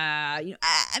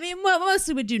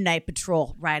 Mostly would do night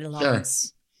patrol, ride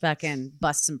alongs, fucking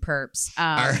bust some perps.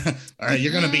 All right,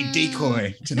 you're gonna be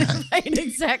decoy tonight. Right,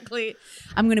 exactly.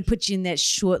 I'm gonna put you in that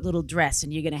short little dress,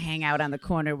 and you're gonna hang out on the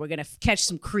corner. We're gonna catch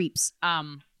some creeps. I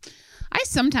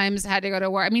sometimes had to go to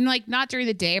work. I mean, like not during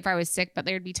the day if I was sick, but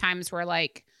there'd be times where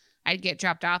like I'd get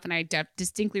dropped off, and I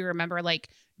distinctly remember like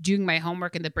doing my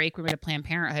homework in the break room at Planned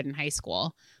Parenthood in high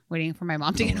school, waiting for my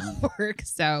mom to get off work.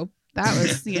 So that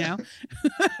was,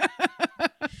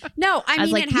 No, I mean,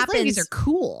 was like, it these happens. ladies are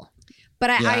cool.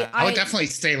 But I I would definitely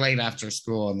stay late after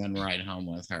school and then ride home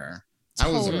with her. I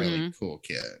was a really cool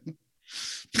kid.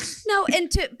 No,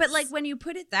 but like when you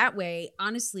put it that way,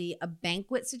 honestly, a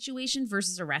banquet situation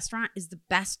versus a restaurant is the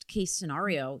best case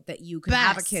scenario that you could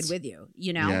have a kid with you,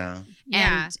 Yeah.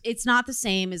 Yeah. And it's not the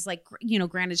same as like,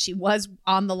 granted she was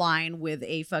on the line with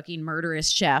a fucking murderous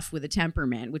chef with a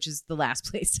temperament, which is the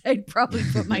last place I'd probably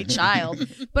put my child.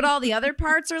 But all the other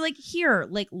parts are like, here,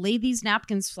 like lay these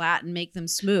napkins flat and make them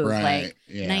smooth. Right. Like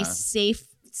Yeah. nice, safe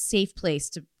place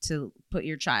to put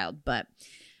your child. But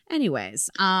anyways,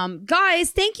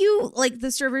 guys, thank you. Like the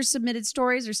servers submitted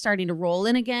stories are starting to roll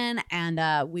in again,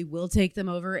 and we will take them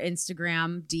over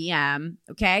Instagram DM.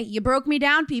 Okay, you broke me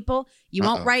down, people. You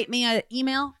won't write me an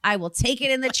email. I will take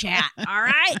it in the chat. All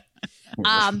right.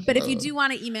 But if you do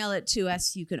want to email it to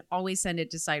us, you can always send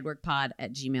it to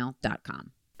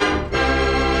sideworkpod@gmail.com.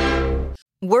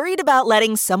 Worried about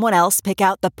letting someone else pick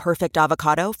out the perfect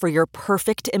avocado for your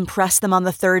perfect impress them on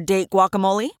the third date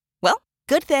guacamole?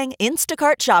 Good thing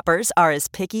Instacart shoppers are as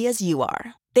picky as you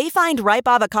are. They find ripe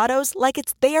avocados like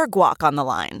it's their guac on the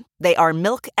line. They are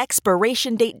milk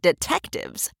expiration date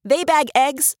detectives. They bag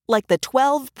eggs like the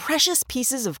 12 precious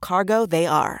pieces of cargo they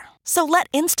are. So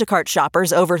let Instacart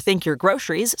shoppers overthink your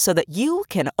groceries so that you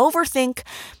can overthink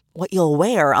what you'll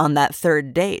wear on that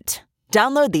third date.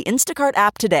 Download the Instacart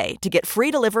app today to get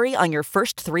free delivery on your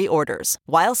first 3 orders,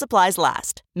 while supplies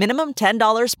last. Minimum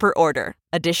 $10 per order.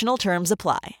 Additional terms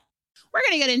apply. We're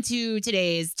going to get into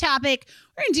today's topic.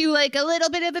 We're going to do like a little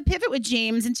bit of a pivot with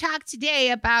James and talk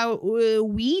today about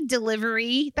weed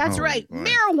delivery. That's right. Boy.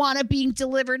 Marijuana being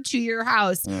delivered to your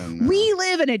house. Oh, no. We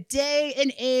live in a day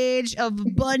and age of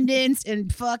abundance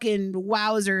and fucking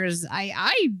wowzers.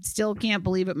 I still can't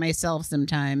believe it myself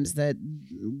sometimes that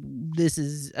this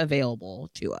is available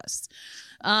to us.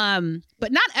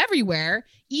 But not everywhere.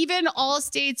 Even all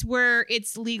states where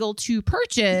it's legal to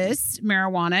purchase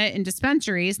marijuana in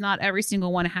dispensaries, not every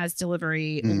single one has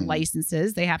delivery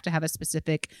licenses. They have to have a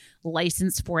specific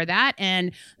license for that.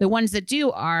 And the ones that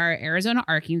do are Arizona,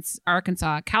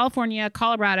 Arkansas, California,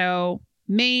 Colorado,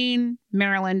 Maine,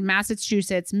 Maryland,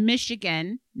 Massachusetts,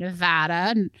 Michigan,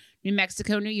 Nevada, New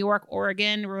Mexico, New York,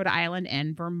 Oregon, Rhode Island,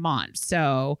 and Vermont.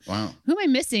 So Wow. who am I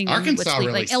missing? Arkansas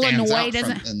really like stands Illinois out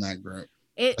doesn't. in that group.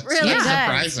 It That's really does.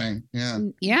 surprising. Yeah.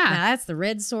 Yeah. Now, that's the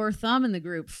red sore thumb in the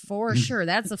group for sure.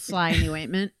 That's a fly in the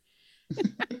ointment.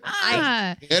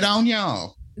 Get on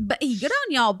y'all. But good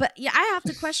on y'all. But yeah, I have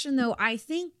to question though. I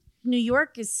think New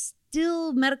York is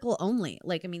still medical only.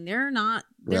 Like, I mean, they're not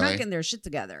Really? getting their shit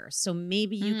together. So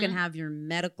maybe you can have your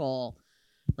medical,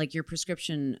 like your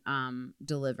prescription,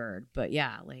 delivered. But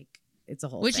yeah, like it's a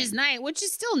whole Which thing. is nice, which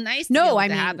is still nice to No, be able I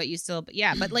to mean- have, but you still,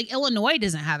 but like Illinois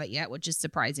doesn't have it yet, which is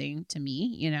surprising to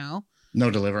me, you know.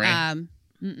 No delivery.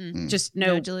 just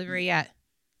No no. delivery yet,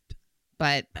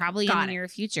 but probably in Got the it. near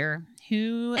future.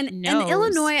 Who And knows?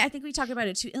 Illinois, I think we talked about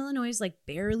it too. Illinois is like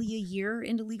barely a year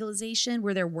into legalization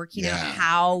where they're working out Yeah.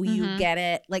 how you Mhm. get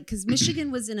it. Like, because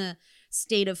Michigan was in a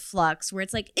state of flux where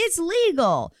it's like, it's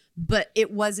legal, but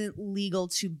it wasn't legal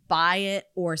to buy it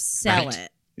or sell Right.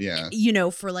 it. yeah. You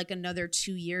know, for like another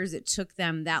 2 years, it took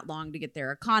them that long to get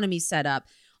their economy set up.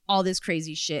 All this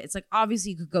crazy shit. It's like,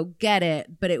 obviously you could go get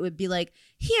it, but it would be like,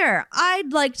 here,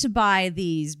 I'd like to buy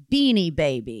these Beanie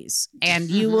Babies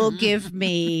and you will give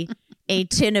me a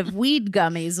tin of weed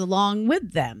gummies along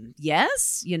with them.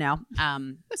 Yes. You know,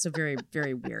 so very,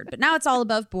 very weird. But now it's all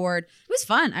above board. It was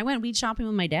fun. I went weed shopping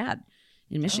with my dad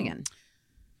in Michigan.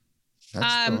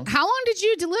 That's cool. How long did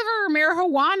you deliver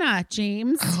marijuana,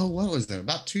 James? Oh, what was that?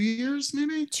 About 2 years,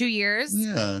 maybe? 2 years.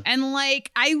 Yeah. And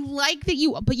like, I like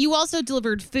that but you also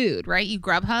delivered food, right? You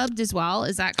Grubhubbed as well.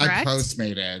 Is that correct? I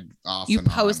Postmated off You and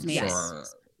on Postmated. for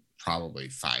probably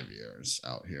 5 years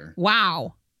out here.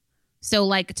 Wow. So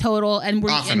like total, and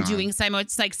Off and on. doing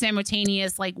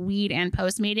simultaneous like weed and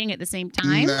Postmating at the same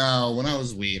time. No, when I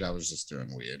was weed, I was just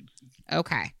doing weed.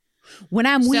 Okay. When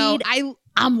I'm So weed,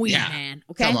 I'm weed, Yeah. man.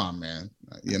 Okay. Come on, man.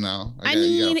 You know, I you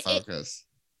mean, gotta focus.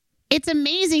 It's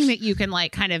amazing that you can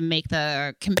like kind of make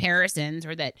the comparisons,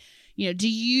 or that, you know, do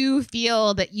you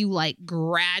feel that you like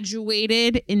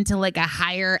graduated into like a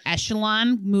higher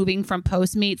echelon moving from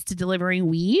Postmates to delivering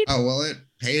weed? Oh, well, it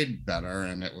paid better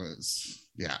and it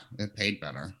paid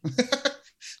better.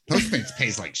 Postmates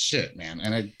pays like shit, man.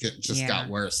 And it just got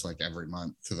worse like every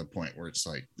month to the point where it's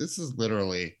like, this is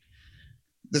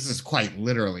quite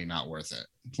literally not worth it.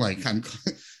 Like, I'm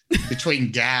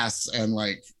between gas and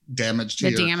like damage to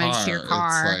your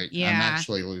car. It's like I'm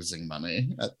actually losing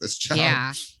money at this job.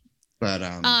 Yeah. But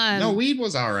no, weed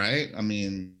was all right. I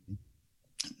mean,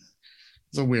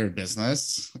 it's a weird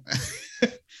business.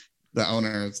 The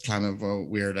owner is kind of a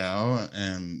weirdo,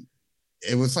 and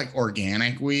it was like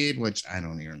organic weed, which I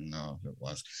don't even know if it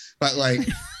was, but like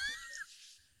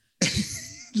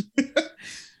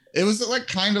it was like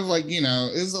kind of like, you know,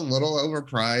 it was a little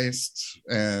overpriced,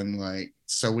 and like,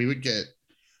 so we would get,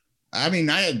 I mean,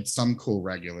 I had some cool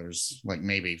regulars, like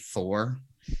maybe 4,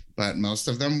 but most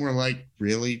of them were like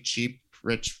really cheap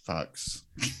rich fucks.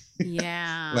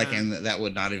 Yeah. Like, and that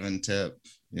would not even tip,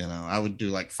 you know. I would do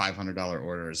like $500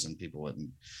 orders and people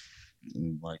wouldn't,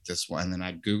 and like this one. And then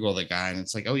I'd Google the guy and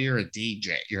it's like, oh, you're a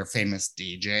DJ, you're a famous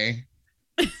DJ,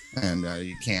 and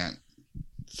you can't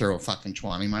throw a fucking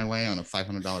 20 my way on a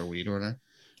 $500 weed order.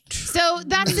 So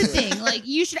that's the thing. Like,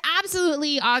 you should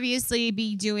absolutely, obviously,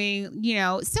 be doing, you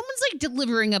know, someone's like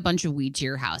delivering a bunch of weed to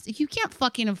your house. If you can't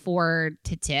fucking afford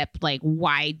to tip, like,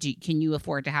 why can you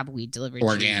afford to have weed delivered to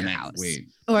your Organic house? weed.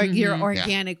 Or your Mhm.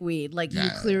 organic weed. Like, you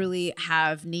Yeah. clearly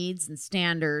have needs and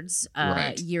standards.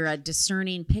 Right. You're a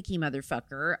discerning, picky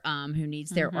motherfucker who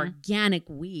needs their Mhm. organic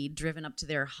weed driven up to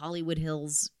their Hollywood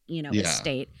Hills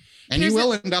estate. And you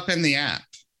will end up in the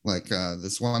act. Like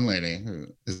this one lady who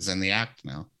is in the act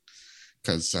now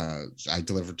because I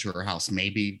delivered to her house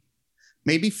maybe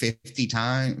 50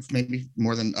 times, maybe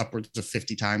more than upwards of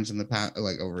 50 times in the past,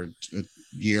 like over a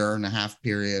year and a half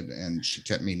period. And she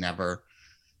tipped me never.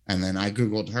 And then I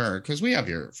Googled her because we have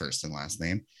your first and last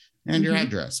name and your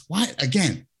address. What?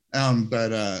 Again?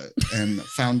 And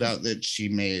found out that she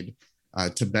made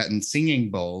Tibetan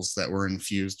singing bowls that were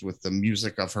infused with the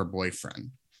music of her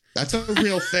boyfriend. That's a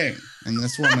real thing. And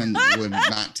this woman would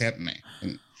not tip me.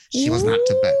 And she was not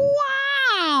Tibetan.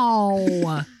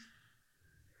 Wow.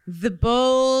 The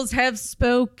bowls have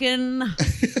spoken.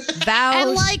 Thou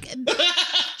And like,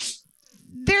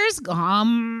 there's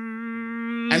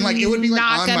and like it would be like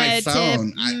not on gonna my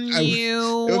phone.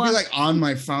 you. It would be like on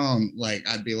my phone. Like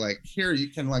I'd be like, here, you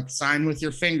can like sign with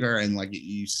your finger, and like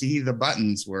you see the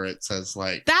buttons where it says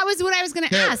like That was what I was going to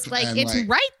tip, ask. Like, and, it's like,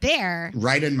 right there.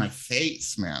 right in my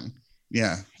face, man.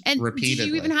 Yeah. And repeatedly.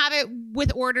 do you even have it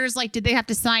with orders? Like, did they have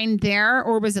to sign there,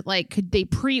 or was it like, could they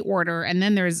pre-order and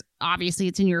then there's obviously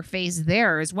it's in your face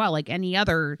there as well, like any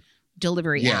other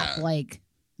delivery app? Like,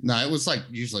 no, it was like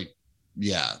usually,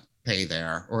 pay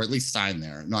there or at least sign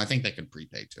there. No, I think they could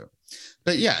prepay too.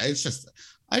 But yeah, it's just,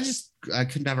 I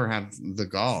could never have the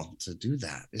gall to do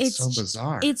that. It's so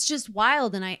bizarre. It's just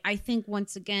wild. And I think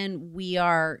once again, we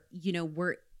are,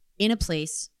 we're in a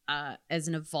place as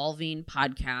an evolving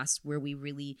podcast where we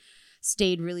really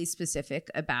stayed really specific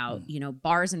about,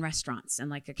 bars and restaurants and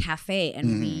like a cafe.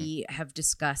 And we have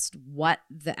discussed what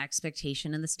the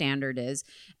expectation and the standard is.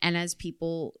 And as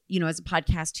people, as a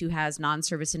podcast who has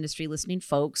non-service industry listening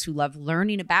folks who love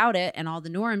learning about it and all the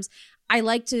norms, I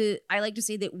like to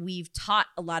say that we've taught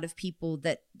a lot of people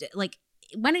that like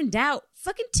when in doubt,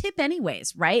 fucking tip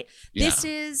anyways, right? Yeah.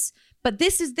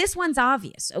 This one's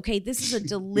obvious. Okay. This is a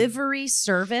delivery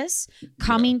service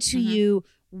coming to you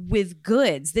with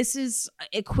goods. This is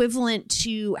equivalent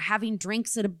to having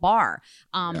drinks at a bar.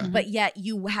 But yet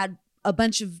you had a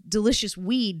bunch of delicious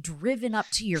weed driven up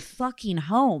to your fucking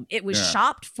home. It was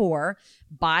shopped for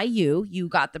by you. You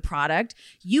got the product.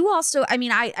 You also, I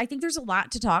think there's a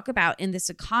lot to talk about in this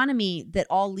economy that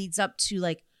all leads up to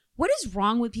like, what is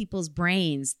wrong with people's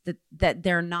brains that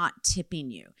they're not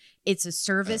tipping you? It's a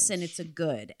service and it's a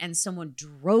good, and someone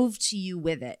drove to you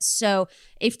with it. So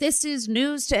if this is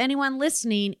news to anyone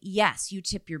listening, yes, you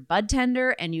tip your bud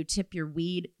tender and you tip your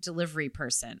weed delivery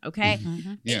person. Okay.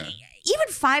 Yeah. Even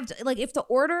like if the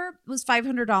order was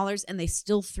 $500 and they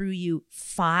still threw you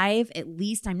 $5 at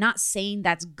least, I'm not saying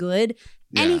that's good.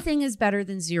 Yeah. Anything is better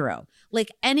than zero.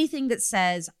 Like anything that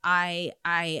says I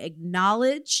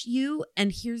acknowledge you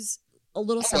and here's a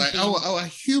little something. A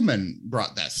human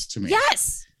brought this to me.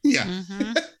 Yes. Yeah.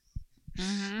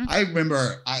 I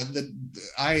remember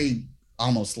I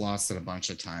almost lost it a bunch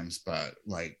of times, but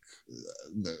like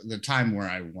the time where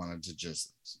I wanted to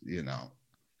just,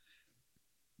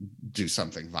 do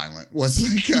something violent was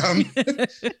like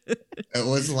it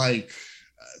was like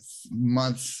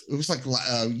months. It was like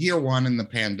year one in the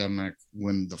pandemic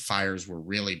when the fires were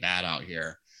really bad out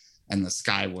here, and the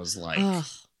sky was like,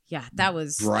 that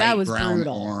was brown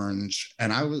brutal. Orange,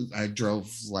 and I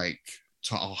drove like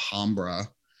to Alhambra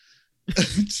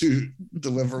to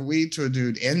deliver weed to a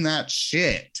dude in that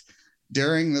shit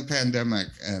during the pandemic,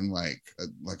 and like a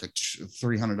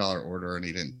 $300 order, and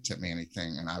he didn't tip me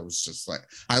anything, and I was just like,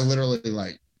 I literally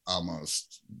like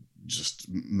almost just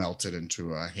melted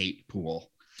into a hate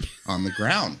pool on the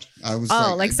ground. I was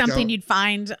like something you'd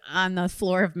find on the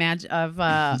floor of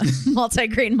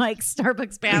Multi-Grain Mike's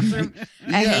Starbucks bathroom.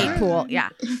 A hate pool. Yeah.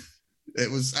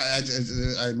 It was.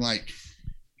 I'm like,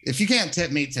 if you can't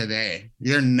tip me today,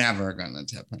 you're never gonna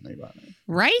tip anybody,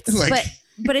 right? Like,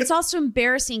 but it's also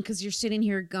embarrassing because you're sitting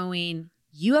here going,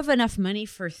 you have enough money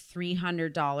for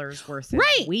 $300 worth of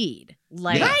weed,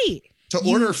 like to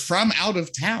order from out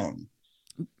of town.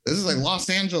 This is like Los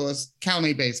Angeles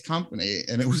County-based company,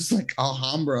 and it was like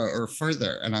Alhambra or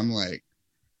further. And I'm like,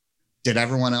 did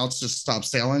everyone else just stop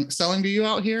selling to you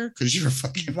out here? Because you're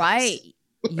fucking right.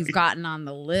 You've gotten on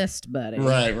the list, buddy.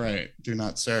 Right. Do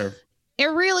not serve. It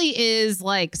really is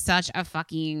like such a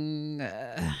fucking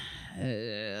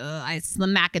I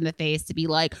smack in the face to be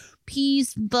like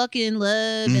peace, fucking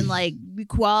love, and like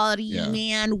equality.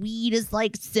 Man, weed is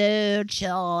like so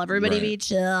chill. Everybody be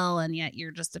chill, and yet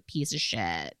you're just a piece of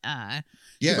shit.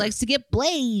 Who likes to get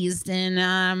blazed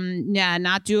and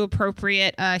not do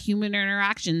appropriate human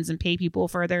interactions and pay people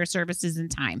for their services and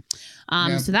time.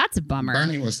 So that's a bummer.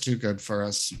 Bernie was too good for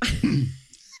us.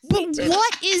 But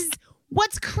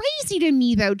what's crazy to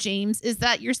me, though, James, is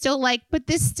that you're still like, but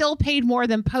this still paid more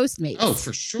than Postmates. Oh,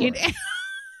 for sure.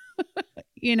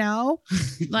 you know?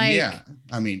 Like, yeah.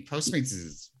 I mean, Postmates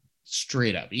is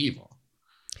straight up evil.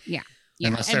 Yeah.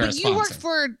 Unless And, they're but a you worked sponsor.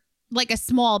 for like a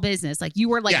small business. Like you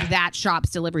were like Yeah. that shop's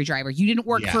delivery driver. You didn't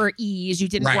work Yeah. for Ease. You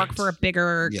didn't Right. work for a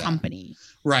bigger Yeah. company.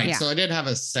 Right. Yeah. So I did have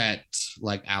a set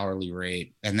like hourly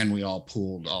rate, and then we all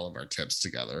pooled all of our tips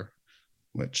together,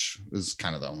 which is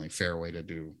kind of the only fair way to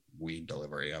do weed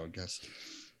delivery, I would guess.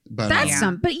 But That's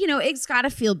Yeah. but it's got to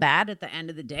feel bad at the end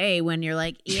of the day when you're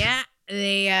like, yeah,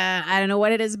 they, I don't know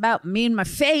what it is about me and my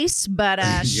face, but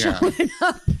Yeah. showing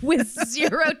up with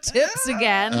 0 tips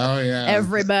again, oh yeah,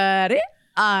 everybody.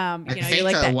 I You're think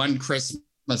like that. one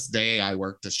Christmas day I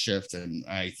worked a shift, and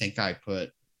I think I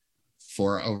put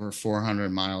over 400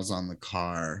 miles on the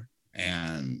car,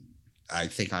 and I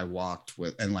think I walked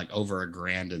with like over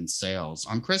 $1,000 in sales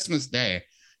on Christmas Day,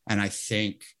 and I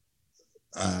think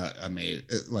I made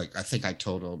like I think I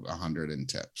totaled 100 in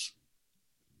tips.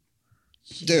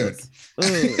 Dude,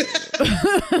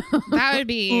 That would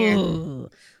be. Ooh.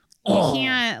 You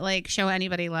can't like show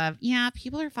anybody love. Yeah,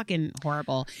 people are fucking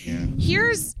horrible. yeah.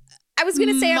 Here's I was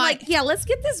gonna say, I'm My- like, yeah, let's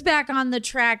get this back on the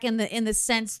track in the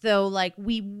sense though, like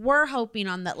we were hoping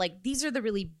on that, like these are the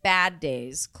really bad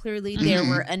days. Clearly, there Mhm.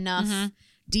 were enough Mhm.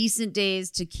 decent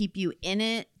days to keep you in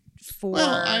it for Well,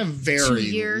 I have 2 very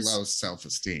years. low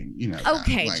self-esteem. You know,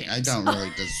 Okay, that. Like I James. don't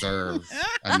really deserve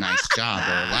a nice job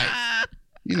or a life.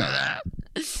 You know that.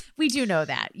 We do know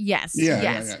that. Yes. Yeah,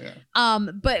 Yes. yeah.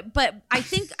 But I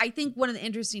think one of the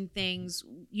interesting things,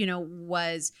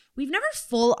 was we've never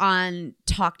full on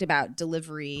talked about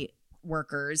delivery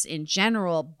workers in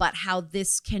general, but how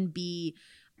this can be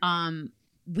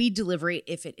weed delivery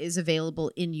if it is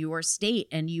available in your state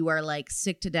and you are like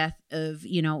sick to death of,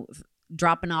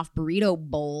 dropping off burrito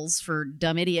bowls for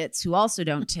dumb idiots who also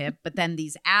don't tip, but then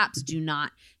these apps do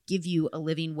not give you a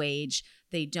living wage.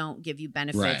 They don't give you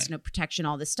benefits, Right. no protection,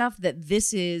 all this stuff. That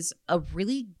this is a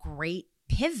really great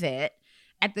pivot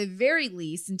at the very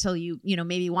least until you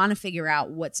maybe want to figure out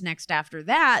what's next after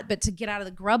that. But to get out of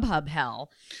the Grubhub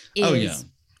hell is, Oh, yeah.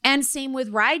 and same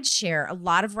with rideshare. A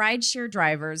lot of rideshare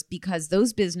drivers, because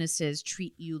those businesses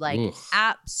treat you like Oof.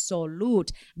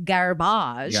 absolute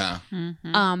garbage. Yeah.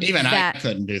 Mhm. Even that, I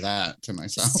couldn't do that to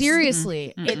myself.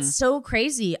 seriously, Mm-mm. it's so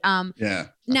crazy. Yeah.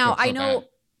 Now feel so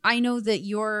I know that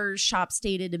your shop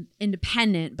stated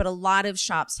independent, but a lot of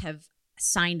shops have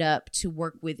signed up to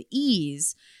work with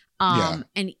Ease. Yeah.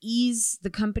 And Ease,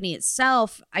 the company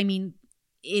itself, I mean,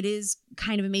 it is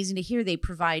kind of amazing to hear they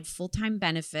provide full-time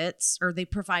benefits, or they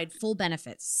provide full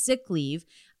benefits, sick leave,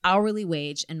 hourly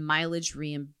wage, and mileage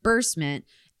reimbursement.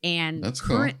 And That's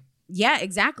cool. Yeah,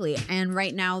 exactly. And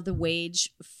right now the wage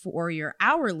for your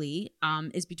hourly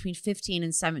is between $15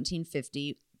 and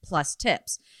 $17.50 plus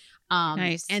tips.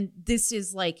 Nice. And this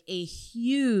is like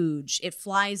it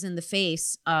flies in the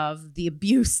face of the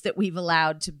abuse that we've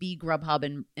allowed to be Grubhub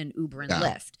and Uber and Yeah.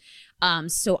 Lyft.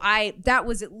 So that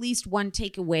was at least one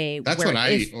takeaway. That's where what I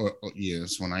if-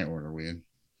 use when I order weed.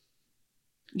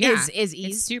 Yeah, is it's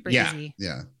Ease. super Yeah. easy.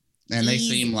 Yeah. And they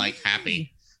seem Easy. like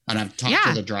happy. And I've talked Yeah.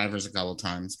 to the drivers a couple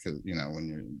times because,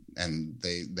 and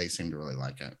they seem to really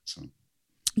like it. So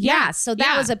Yeah, so that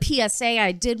Yeah. was a PSA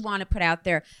I did want to put out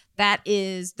there.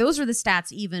 Those are the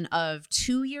stats even of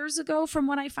 2 years ago from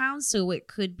what I found. So it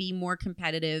could be more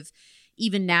competitive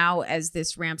even now as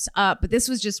this ramps up. But this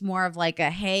was just more of like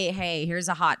a, hey, here's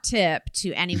a hot tip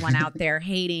to anyone out there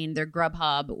hating their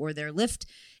Grubhub or their Lyft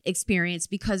experience.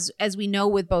 Because as we know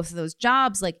with both of those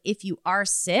jobs, like if you are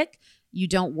sick, you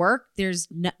don't work,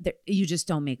 you just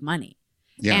don't make money.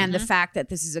 yeah, And the fact that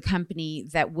this is a company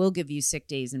that will give you sick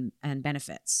days and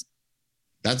benefits.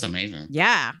 that's amazing.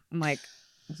 Yeah. I'm like,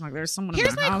 there's someone Here's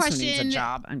in my my house who needs a question.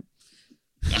 job. And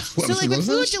What So was like with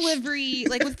food this?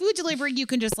 delivery, you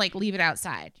can just like leave it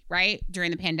outside, right?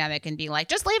 During the pandemic and be like,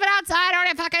 just leave it outside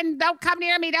or don't come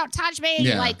near me, don't touch me.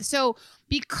 Yeah. Like, so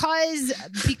because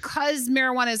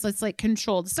marijuana is this like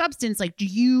controlled substance, like do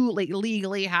you like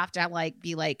legally have to like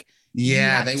be like,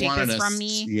 Yeah, have to they take wanted this us from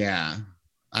me? Yeah.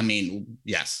 I mean,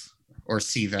 yes. Or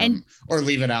see them And- or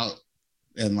leave it out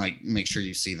and like make sure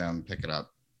you see them, pick it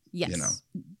up. yes.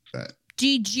 But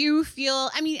did you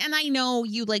feel, I mean, and I know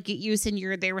you like get used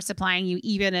and they were supplying you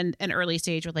even in an early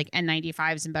stage with like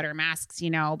N95s and better masks,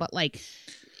 but like,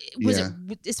 was Yeah.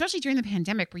 it, especially during the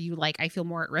pandemic, were you like, I feel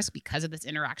more at risk because of this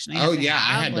interaction? oh yeah,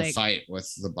 I had like, to fight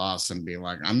with the boss and be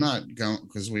like, I'm not going,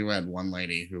 because we had one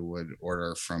lady who would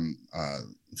order from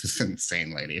this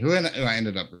insane lady who I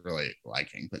ended up really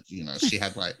liking, but she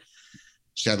had like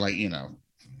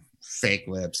fake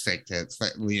lips, fake tits,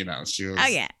 she was Oh,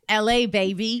 yeah. LA,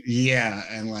 baby. yeah,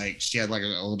 and like she had like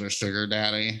an older sugar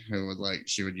daddy who would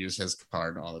she would use his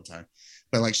card all the time,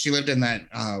 but like she lived in that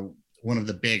one of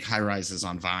the big high rises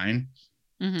on Vine.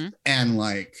 Mm-hmm. And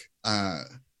like,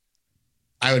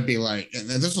 I would be like, and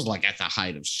this was like at the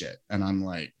height of shit. And I'm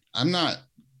like, I'm not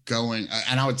going,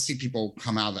 and I would see people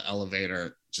come out of the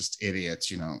elevator, just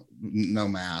idiots, you know, no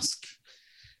mask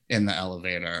in the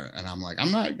elevator. And I'm like,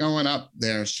 I'm not going up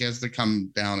there. She has to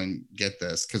come down and get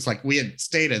this. Cause like we had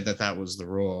stated that was the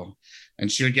rule.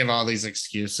 And she would give all these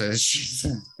excuses. She's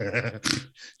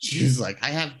like,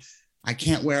 I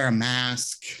can't wear a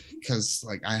mask because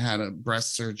like I had a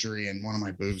breast surgery and one of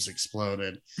my boobs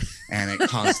exploded and it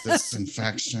caused this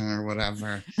infection or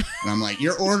whatever. And I'm like,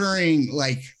 you're ordering,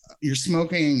 like, you're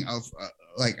smoking of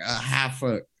like a half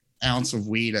an ounce of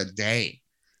weed a day.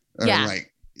 Or Yeah.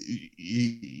 like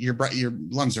your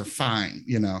lungs are fine.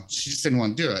 You know, she just didn't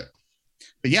want to do it.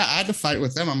 But yeah, I had to fight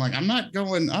with them. I'm like, I'm not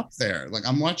going up there. Like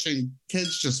I'm watching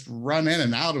kids just run in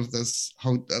and out of this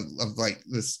of like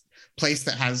this place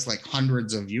that has like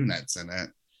hundreds of units in it.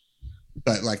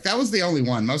 But like that was the only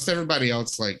one. Most everybody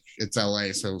else, like it's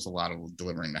LA, so it was a lot of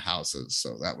delivering to houses.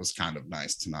 So that was kind of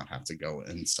nice to not have to go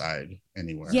inside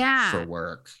anywhere for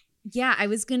work. Yeah, I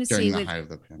was gonna during say the height of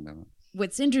the pandemic.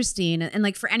 What's interesting, and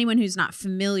like for anyone who's not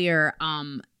familiar,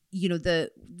 you know,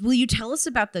 will you tell us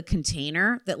about the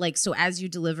container that like, so as you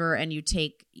deliver and you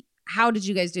take, how did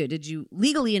you guys do it? Did you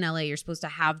legally in LA, you're supposed to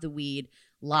have the weed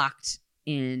locked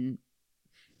in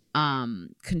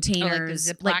containers,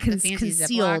 like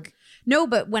concealed. No,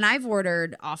 but when I've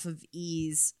ordered off of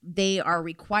Ease, they are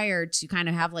required to kind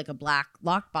of have like a black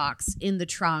lockbox in the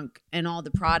trunk and all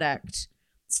the product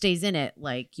stays in it,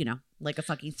 like, you know, like a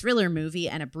fucking thriller movie,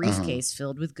 and a briefcase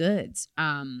filled with goods.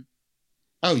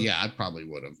 Oh yeah, I probably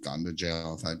would have gone to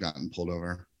jail if I'd gotten pulled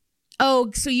over.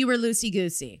 Oh, so you were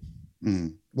loosey-goosey.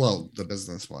 Well, the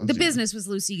business was. The business was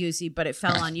loosey-goosey, but it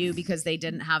fell on you because they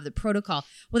didn't have the protocol.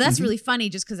 Well, that's really funny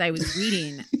just because I was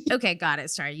reading. Okay, got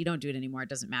it. Sorry, you don't do it anymore. It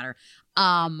doesn't matter.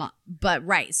 But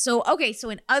right. So, okay.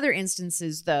 So in other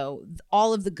instances, though,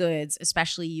 all of the goods,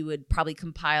 especially you would probably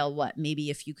compile maybe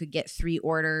if you could get 3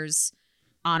 orders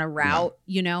on a route,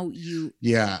 you know,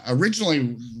 Yeah.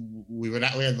 Originally, we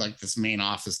had like this main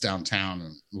office downtown,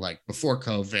 and like before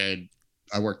COVID,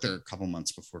 I worked there a couple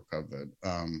months before COVID.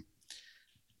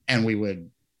 And we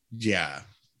would,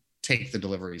 take the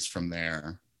deliveries from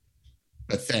there.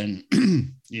 But then,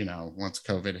 you know, once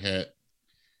COVID hit,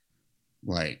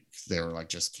 like they were like,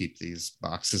 just keep these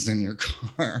boxes in your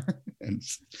car and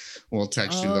we'll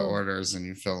text you the orders and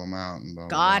you fill them out. And blah,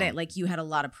 got blah. it. Like you had a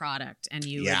lot of product and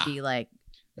you would be like,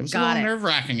 it was a little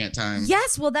nerve-wracking at times.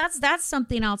 Yes, well, that's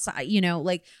something else, you know,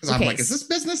 like, okay, I'm like, is this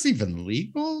business even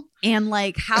legal? And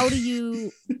like, how do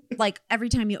you, like, every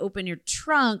time you open your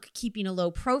trunk, keeping a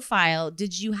low profile,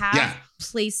 did you have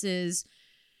places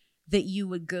that you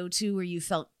would go to where you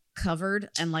felt covered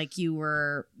and like you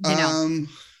were, you know?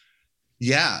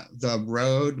 Yeah, the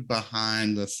road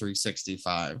behind the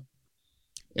 365.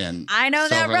 And I know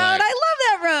that road. I love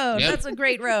that road. Yep. That's a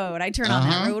great road. I turn on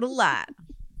that road a lot.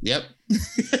 Yep.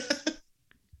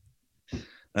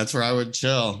 That's where I would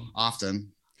chill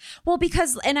often. Well,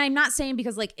 because, and I'm not saying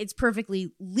because like it's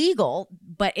perfectly legal,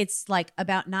 but it's like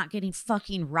about not getting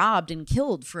fucking robbed and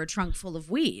killed for a trunk full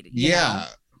of weed. You know?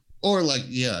 Or like,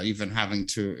 even having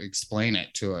to explain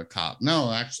it to a cop.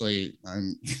 No, actually,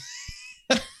 I'm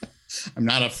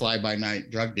not a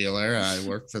fly-by-night drug dealer. I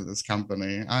work for this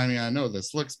company. I mean, I know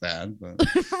this looks bad, but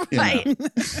right. Know.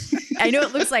 I know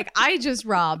it looks like I just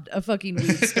robbed a fucking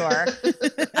weed store.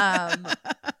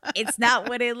 It's not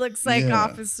what it looks like,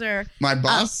 officer. My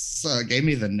boss gave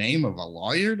me the name of a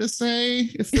lawyer to say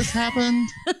if this happened.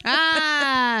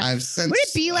 I've since. Would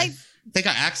it be like? I think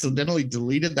I accidentally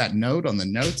deleted that note on the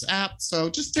notes app. So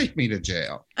just take me to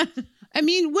jail. I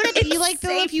mean, would it be like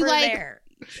though if you like? There.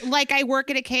 Like I work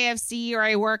at a KFC or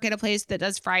I work at a place that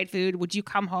does fried food. Would you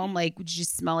come home like would you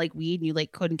just smell like weed and you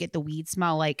like couldn't get the weed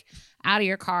smell like out of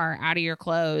your car, out of your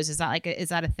clothes? Is that like is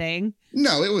that a thing?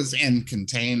 No, it was in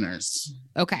containers.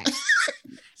 Okay.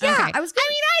 Yeah, okay. I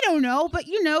don't know, but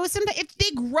you know, sometimes if they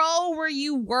grow where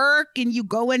you work and you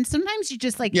go in, sometimes you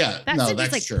just like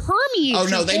that's like true. Permeates. Oh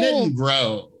no, they didn't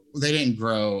grow. They didn't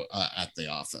grow at the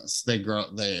office. They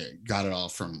got it all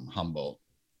from Humboldt.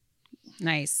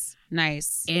 Nice.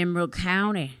 Emerald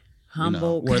County,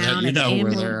 Humboldt County,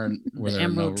 where there are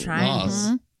no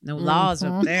laws. No laws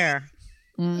up there.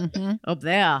 Up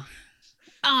there.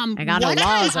 I got no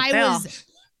laws up there.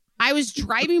 I was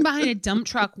driving behind a dump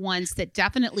truck once that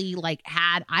definitely like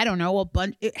had, I don't know,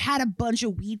 it had a bunch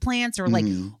of weed plants or like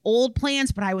old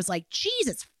plants, but I was like,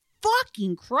 Jesus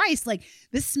fucking Christ. Like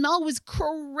the smell was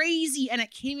crazy and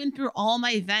it came in through all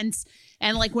my vents.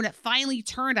 And like when it finally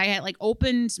turned, I had like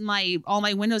opened all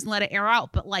my windows and let it air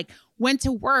out, but like went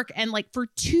to work and like for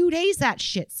 2 days that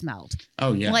shit smelled.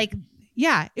 Oh yeah. Like,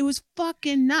 yeah, it was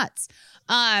fucking nuts.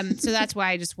 So that's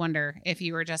why I just wonder if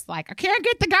you were just like, I can't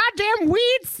get the goddamn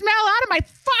weed smell out of my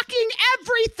fucking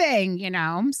everything, you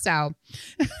know? So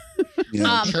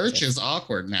church is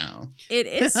awkward now. It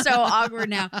is so awkward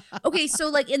now. Okay, so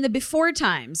like in the before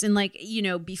times and like, you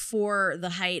know, before the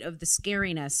height of the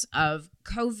scariness of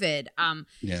COVID,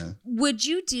 would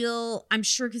you deal, I'm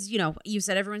sure, because, you know, you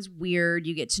said everyone's weird,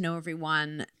 you get to know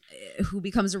everyone who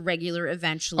becomes a regular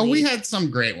eventually. Oh, we had some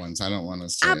great ones. I don't want to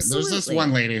say Absolutely. There's this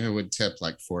one lady who would tip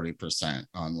like 40%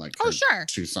 on like sure,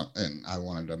 to something, and I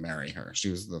wanted to marry her. She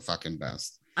was the fucking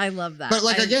best. I love that. But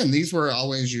like again, these were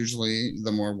always usually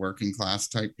the more working class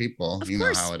type people. You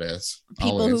know how it is.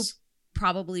 People who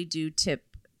probably do tip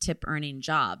earning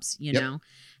jobs, you know,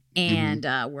 and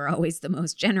we're always the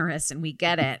most generous, and we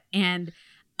get it. And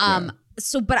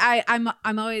so, but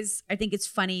I'm always, I think it's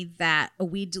funny that a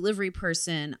weed delivery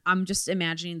person, I'm just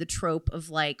imagining the trope of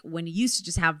like when you used to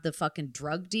just have the fucking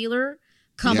drug dealer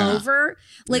come over.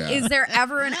 Like, is there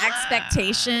ever an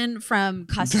expectation from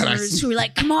customers who are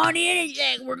like, come on in,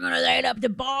 we're going to light up the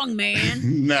bong,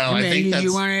 man? No, I think that's...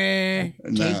 You want to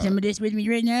take some of this with me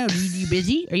right now? Are you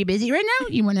busy? Are you busy right now?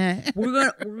 You want to...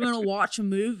 We're gonna watch a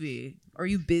movie. Are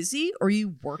you busy? Are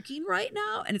you working right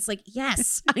now? And it's like,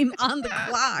 yes, I'm on the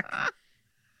clock.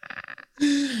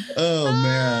 Oh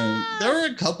man, there were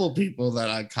a couple people that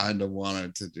I kind of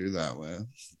wanted to do that with.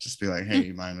 Just be like, hey,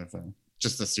 you mind if I...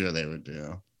 Just to see what they would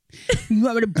do. You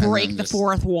want me to break the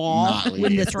fourth wall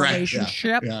in this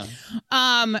relationship? Yeah.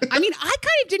 I mean, I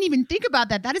kind of didn't even think about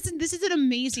that. This is an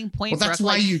amazing point. Well, that's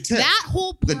why you tip that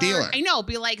whole part, the dealer. I know.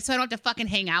 Be like, so I don't have to fucking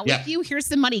hang out with you. Here's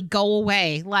the money. Go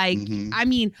away. Like, I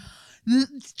mean,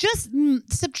 just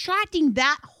subtracting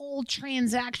that whole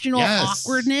transactional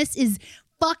awkwardness is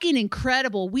fucking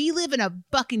incredible. We live in a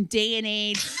fucking day and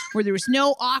age where there's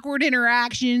no awkward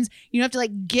interactions. You don't have to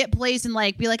like get placed and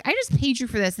like be like, I just paid you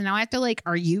for this, and now I have to like,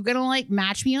 are you gonna like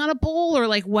match me on a bowl or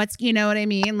like what's, you know what I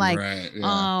mean? Like,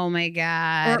 oh my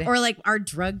god. Or like our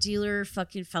drug dealer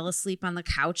fucking fell asleep on the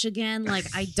couch again. Like,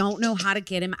 I don't know how to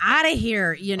get him out of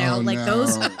here. You know,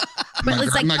 those. But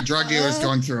it's like my drug dealer's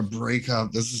going through a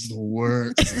breakup. This is the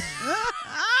worst.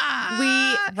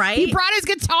 He brought his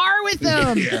guitar with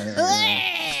him.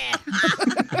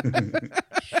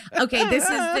 Okay,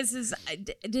 this is.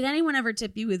 Did anyone ever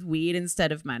tip you with weed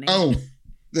instead of money? Oh,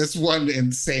 this one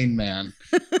insane man.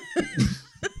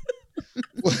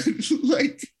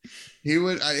 Like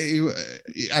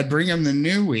I'd bring him the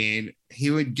new weed. He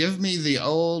would give me the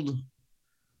old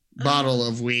bottle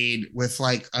of weed with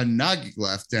like a nug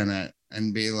left in it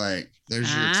and be like,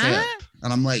 there's your tip.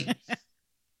 And I'm like,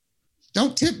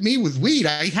 don't tip me with weed.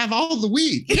 I have all the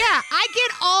weed. Yeah, I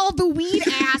get all the weed,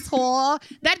 asshole.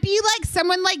 That'd be like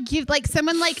someone like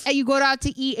you go out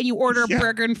to eat and you order a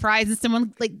burger and fries, and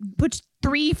someone like puts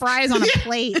 3 fries on a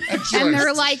plate and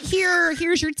they're like,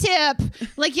 here's your tip.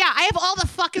 Like, yeah, I have all the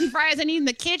fucking fries I need in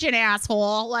the kitchen,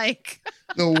 asshole. Like,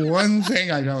 the one thing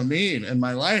I don't need in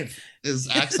my life is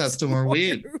access to more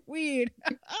weed.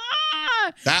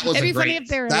 That was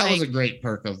was a great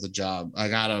perk of the job. I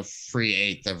got a free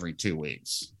 1/8 every 2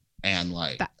 weeks, and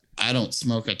like I don't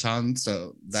smoke a ton,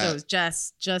 so it's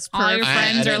just all your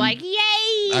friends are like, yay!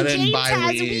 I didn't James buy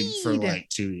has weed for like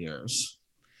 2 years.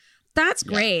 That's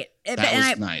great. That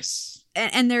was nice.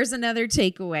 And there's another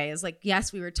takeaway is like,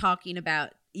 yes, we were talking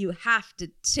about you have to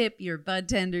tip your bud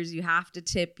tenders. You have to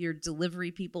tip your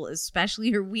delivery people, especially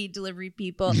your weed delivery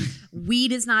people.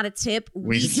 Weed is not a tip.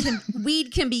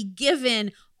 Weed can be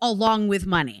given along with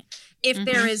money. If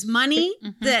there is money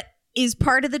that is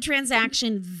part of the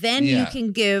transaction, then you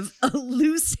can give a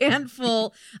loose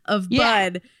handful of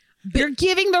bud. You're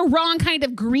giving the wrong kind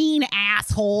of green,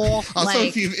 asshole. Also,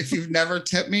 like, if you've never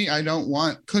tipped me, I don't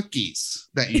want cookies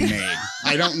that you made.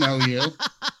 I don't know you.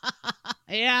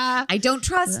 Yeah. I don't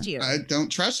trust you. I don't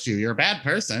trust you. You're a bad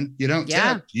person. You don't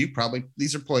tip.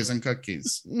 These are poison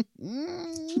cookies.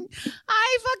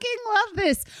 I fucking love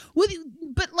this.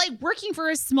 But like working for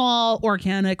a small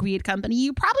organic weed company,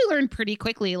 you probably learn pretty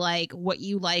quickly like what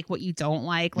you don't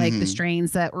like the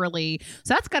strains that really.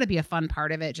 So that's got to be a fun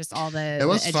part of it. Just all the it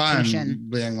was education. Fun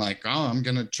being like, oh, I'm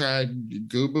gonna try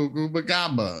Gooba Gooba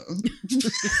Gaba.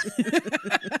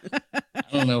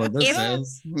 I don't know what this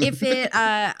is. If it,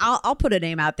 I'll put a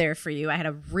name out there for you. I had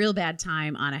a real bad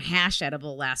time on a hash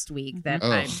edible last week that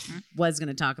I was going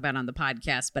to talk about on the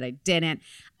podcast, but I didn't.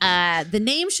 The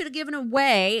name should have given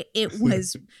away. It was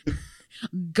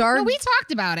No, we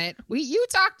talked about it. You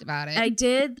talked about it. I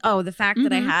did. Oh, the fact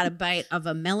that I had a bite of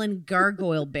a melon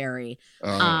gargoyle berry.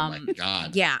 Oh my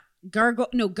God. Yeah.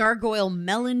 Gargoyle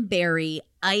melon berry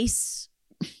ice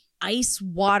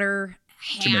water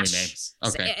hash. Too many names.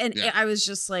 Okay. And yeah. I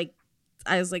was like,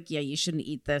 yeah, you shouldn't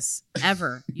eat this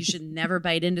ever. You should never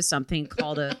bite into something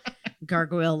called a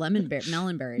gargoyle melon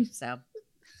berry. So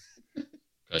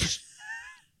Good.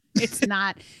 It's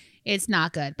not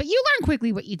good. But you learn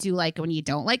quickly what you do like and when you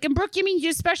don't like. And Brooke, I mean, you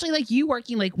especially like you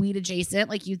working like weed adjacent,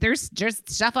 like there's just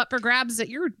stuff up for grabs at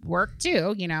your work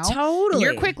too, you know? Totally. And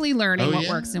you're quickly learning what yeah.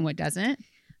 works and what doesn't.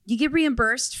 You get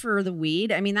reimbursed for the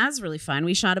weed. I mean, that's really fun.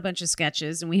 We shot a bunch of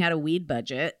sketches and we had a weed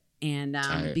budget. And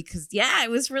because it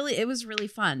was really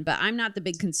fun. But I'm not the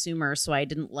big consumer, so I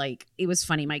didn't like. It was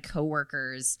funny. My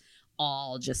coworkers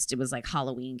all it was like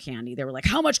Halloween candy. They were like,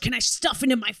 "How much can I stuff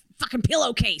into my fucking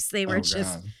pillowcase?" They were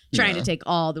trying to take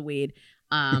all the weed,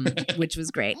 which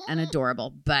was great and adorable.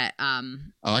 But I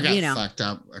got fucked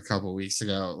up a couple weeks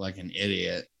ago like an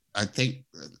idiot. I think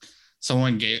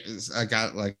someone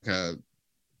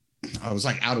I was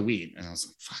like out of weed and I was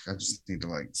like, fuck, I just need to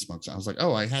like smoke some. I was like,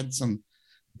 oh, I had some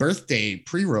birthday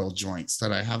pre-roll joints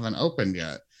that I haven't opened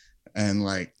yet. And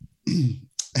like,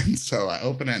 and so I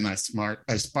open it and I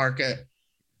spark it.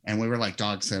 And we were like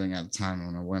dog sitting at the time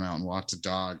when I went out and walked a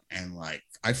dog and like,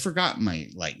 I forgot my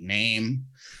like name.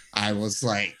 I was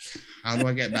like, how do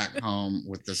I get back home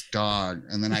with this dog?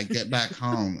 And then I get back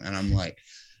home and I'm like,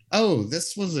 oh,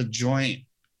 this was a joint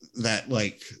that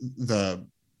like the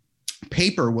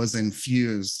paper was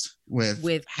infused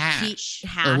with hash.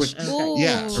 Or with,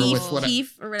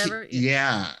 keef or whatever.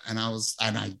 Yeah. And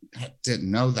I didn't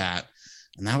know that.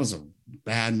 And that was a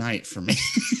bad night for me.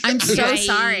 I'm so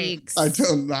sorry. I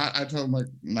told like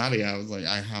Nadia, I was like,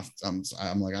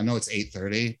 I'm like, I know it's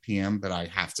 8:30 p.m., but I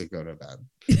have to go to bed.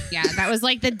 Yeah, that was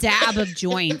like the dab of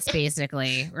joints,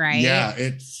 basically, right? Yeah,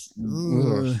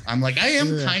 I'm like, I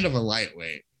am kind of a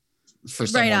lightweight for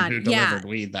someone who delivered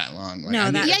weed that long. Like,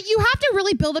 you have to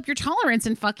really build up your tolerance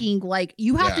and fucking like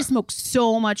you have to smoke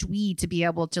so much weed to be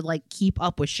able to like keep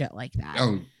up with shit like that.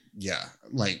 Oh yeah,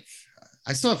 like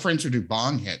I still have friends who do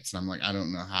bong hits, and I'm like, I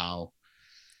don't know how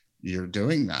you're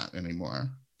doing that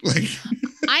anymore. Like,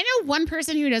 I know one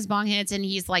person who does bong hits, and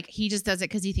he's like, he just does it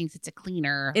because he thinks it's a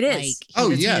cleaner. It is.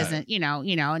 Like, he doesn't,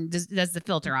 and does the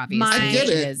filter obviously. I get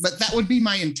it, but that would be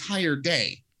my entire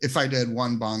day if I did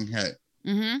one bong hit.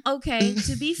 Mm-hmm. Okay,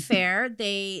 to be fair,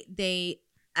 they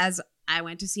as I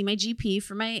went to see my GP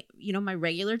for my my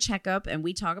regular checkup, and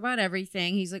we talk about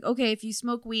everything. He's like, okay, if you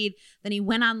smoke weed, then he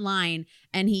went online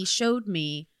and he showed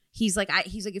me. He's like,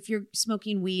 if you're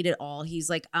smoking weed at all, he's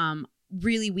like,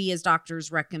 really, we as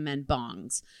doctors recommend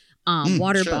bongs.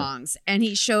 Water bongs, and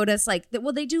he showed us like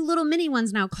they do little mini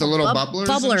ones now called the little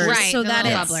bubblers, right? So that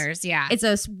is bubblers, yeah. It's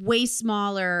a way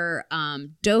smaller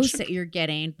dose that you're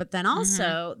getting, but then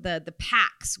also the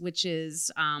packs, which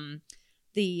is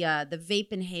the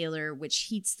vape inhaler, which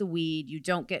heats the weed. You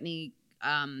don't get any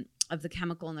of the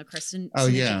chemical in the crystal. Oh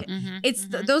yeah, it's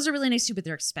those are really nice too, but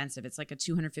they're expensive. It's like a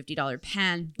 $250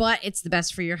 pen, but it's the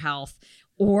best for your health.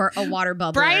 Or a water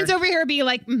bubbler. Brian's over here being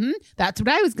like, that's what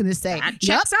I was going to say. That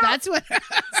checks out. That's what.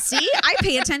 See, I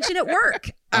pay attention at work.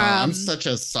 I'm such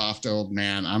a soft old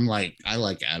man. I'm like, I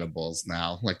like edibles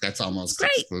now. Like that's almost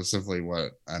exclusively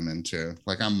what I'm into.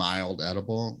 Like a mild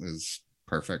edible is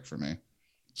perfect for me.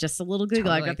 Just a little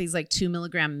Google. Totally. I got these like 2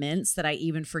 milligram mints that I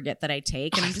even forget that I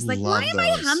take. And I'm just like, why am I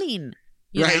humming?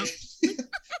 You know?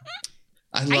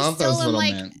 I love those little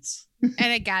mints.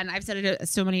 And again, I've said it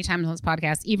so many times on this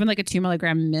podcast, even like a 2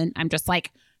 milligram mint, I'm just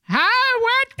like,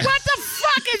 what the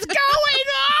fuck is going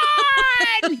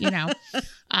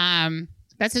on?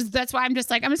 That's why I'm just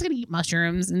like, I'm just going to eat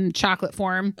mushrooms in chocolate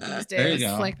form these days. There you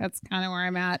go. Like, that's kind of where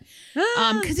I'm at.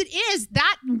 Because it is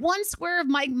that one square of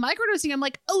my microdosing. I'm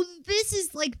like, oh, this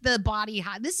is like the body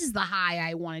high. This is the high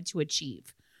I wanted to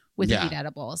achieve with weed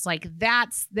edibles. Like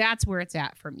that's where it's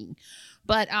at for me.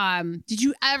 But did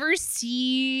you ever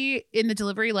see in the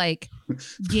delivery like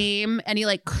game any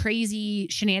like crazy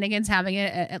shenanigans having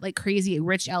it at like crazy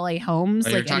rich LA homes?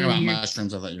 Oh, like you're talking about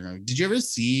mushrooms. I thought you were going. Did you ever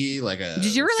see like a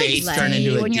face like, turn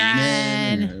into a when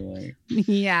demon?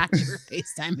 Yeah, your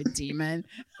FaceTime a demon.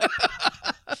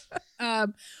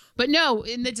 But no,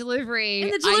 in the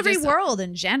delivery world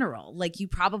in general, like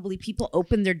people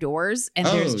open their doors and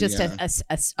there's just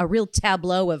a real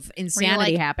tableau of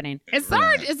insanity happening. Is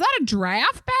that a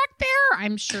draft back there?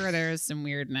 I'm sure there's some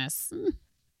weirdness.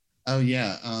 Oh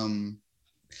yeah.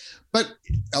 But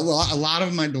a lot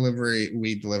of my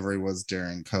weed delivery was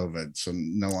during COVID, so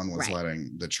no one was Right.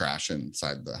 letting the trash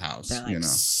inside the house. They're like, You know,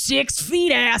 6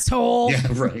 feet, asshole. yeah,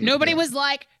 right. Nobody yeah. was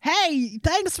like, "Hey,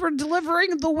 thanks for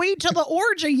delivering the weed to the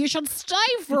orgy. You should stay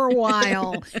for a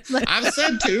while." Like, I've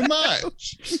said too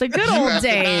much. The good You old have to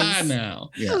die days.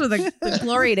 now. Yeah. Those are the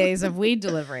glory days of weed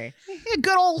delivery. a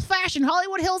good old fashioned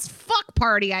Hollywood Hills fuck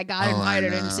party I got Oh, I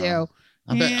invited know. into.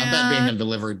 I bet Yeah. being a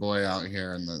delivery boy out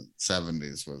here in the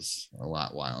 70s was a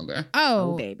lot wilder.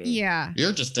 Oh, Oh, baby. Yeah.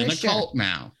 You're just in For a sure. cult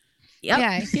now. Yep.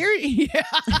 Yeah.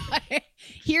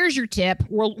 Here's your tip.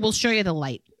 We'll show you the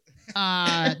light.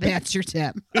 That's your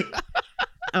tip.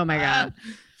 Oh my God.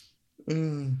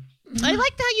 I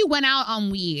liked how you went out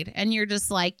on weed and you're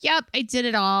just like, yep, I did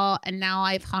it all. And now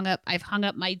I've hung up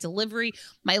my delivery.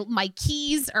 My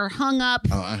keys are hung up.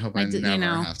 Oh, I hope I You never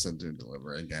know. have to do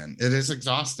delivery again. It is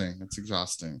exhausting. It's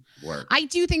exhausting work. I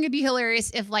do think it'd be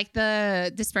hilarious if like the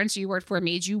dispensary you worked for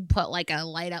made you put like a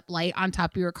light on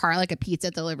top of your car, like a pizza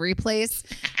delivery place.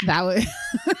 That would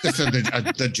So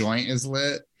the joint is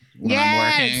lit when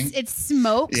I'm working. it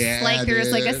smokes. Yeah, like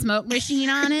there's like a dude. smoke machine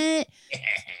on it.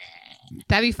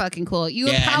 That'd be fucking cool. You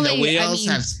would Yeah, probably and the wheels I mean,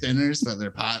 have spinners, but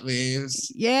they're pot leaves.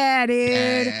 yeah,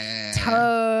 dude. Yeah.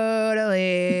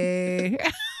 Totally.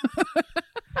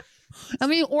 I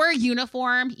mean, or a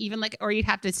uniform, even like, or you'd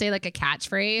have to say like a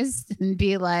catchphrase and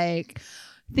be like,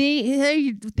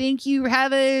 think you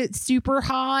have a super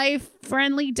high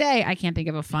friendly day. I can't think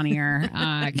of a funnier No,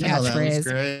 that was catchphrase,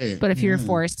 great. but if you're Yeah.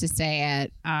 forced to say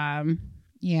it, yeah.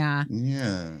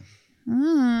 Yeah.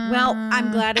 Well,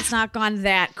 I'm glad it's not gone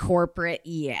that corporate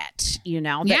yet. You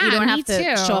know, that Yeah, you don't me have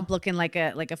to too. show up looking like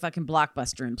a fucking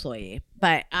Blockbuster employee.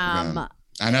 But Yeah.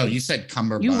 I know you said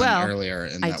cummerbund You will. earlier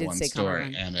in I that did one say story,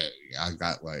 cummerbund. and I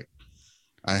got like,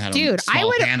 I had Dude, a small I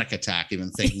would- panic attack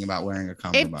even thinking about wearing a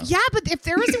cummerbund. But if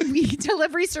there was a weed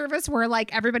delivery service where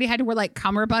like everybody had to wear like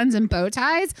cummerbunds and bow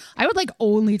ties, I would like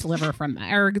only deliver from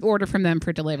them or order from them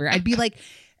for delivery. I'd be like,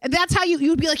 that's how you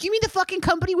would be like, you mean the fucking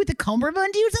company with the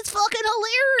cummerbund dudes? That's fucking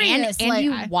hilarious. and Like,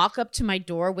 you walk up to my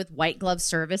door with white glove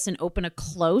service and open a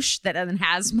cloche that then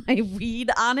has my weed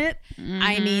on it.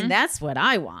 I mean, that's what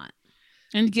I want.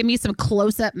 and give me some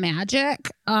close up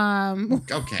magic.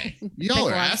 Okay, y'all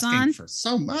are gloves asking on? for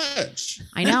so much.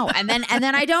 I know. And then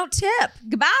I don't tip.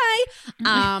 Goodbye.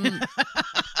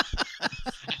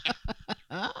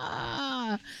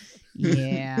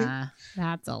 Yeah,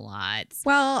 that's a lot.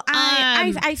 Well,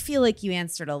 I feel like you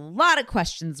answered a lot of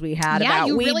questions we had Yeah, about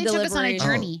you weed really took us on a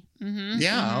delivery. journey. Mhm,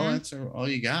 Yeah, mhm. I'll answer all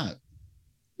you got.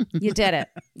 You did it.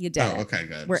 You did Oh, it. okay,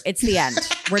 good. It's the end.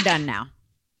 We're done now.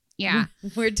 Yeah.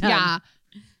 We're done.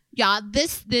 Yeah.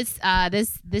 This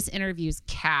interview's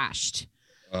cached.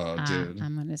 Oh, dude.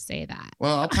 I'm gonna say that.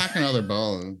 Well, I'll pack another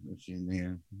bowl if you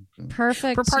need.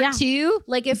 Perfect. For part Yeah. 2,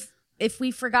 Like if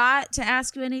we forgot to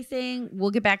ask you anything,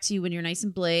 we'll get back to you when you're nice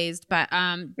and blazed. But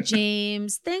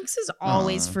James, thanks as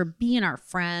always for being our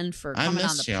friend, for I coming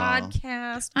on miss the y'all. Oh.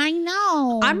 podcast. I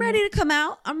know. I'm ready to come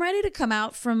out. I'm ready to come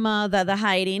out from the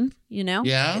hiding. You know.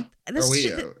 Yeah. This Are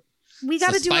shit- we got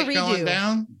to is the do a spike going redo.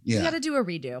 down? We Yeah. got to do a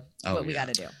redo. Oh, what we yeah.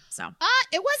 got to do. So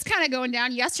It was kind of going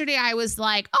down. Yesterday, I was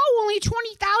like, oh, only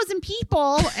 20,000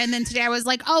 people. And then today I was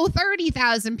like, oh,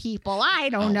 30,000 people. I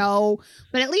don't know.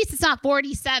 But at least it's not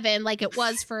 47 like it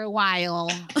was for a while.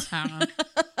 So,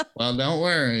 Well, don't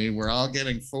worry. We're all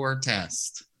getting 4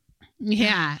 tests.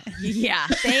 yeah. yeah,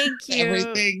 thank you.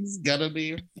 Everything's gonna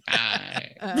be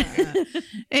fine.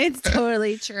 It's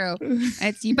totally true.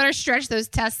 You better stretch those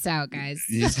tests out, guys.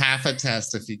 Use half a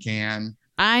test if you can.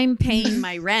 I'm paying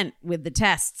my rent with the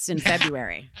tests in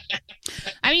February.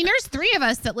 I mean, there's 3 of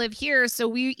us that live here, so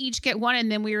we each get one,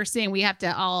 and then we were saying we have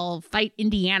to all fight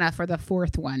Indiana for the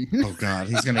 4th one. Oh God,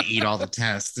 he's gonna eat all the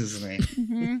tests, isn't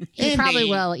he? He probably Indy.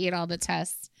 will eat all the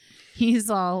tests. He's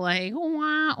all like,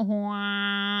 wah,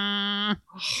 wah. I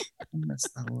miss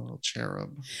that little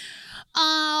cherub.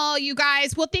 Oh, you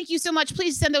guys. Well, thank you so much.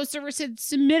 Please send those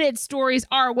submitted stories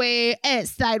our way at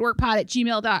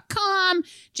sideworkpod@gmail.com.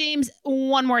 James,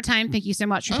 one more time, thank you so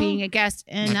much for being a guest.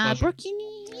 And my pleasure. Brooke,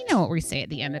 you know what we say at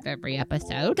the end of every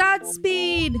episode.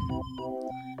 Godspeed.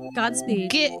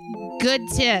 Godspeed. Get good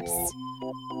tips.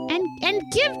 And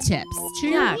give tips to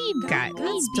your weed guy. Weed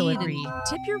Godspeed delivery. and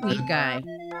tip your weed guy.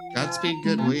 Godspeed,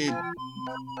 good weed.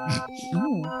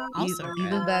 Oh, also good.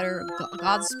 Even better,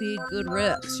 Godspeed, good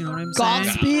rips. You know what I'm saying?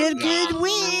 Godspeed, good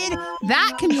weed.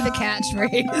 That can be the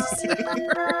catchphrase.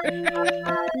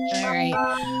 All right.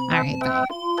 All right. Bye.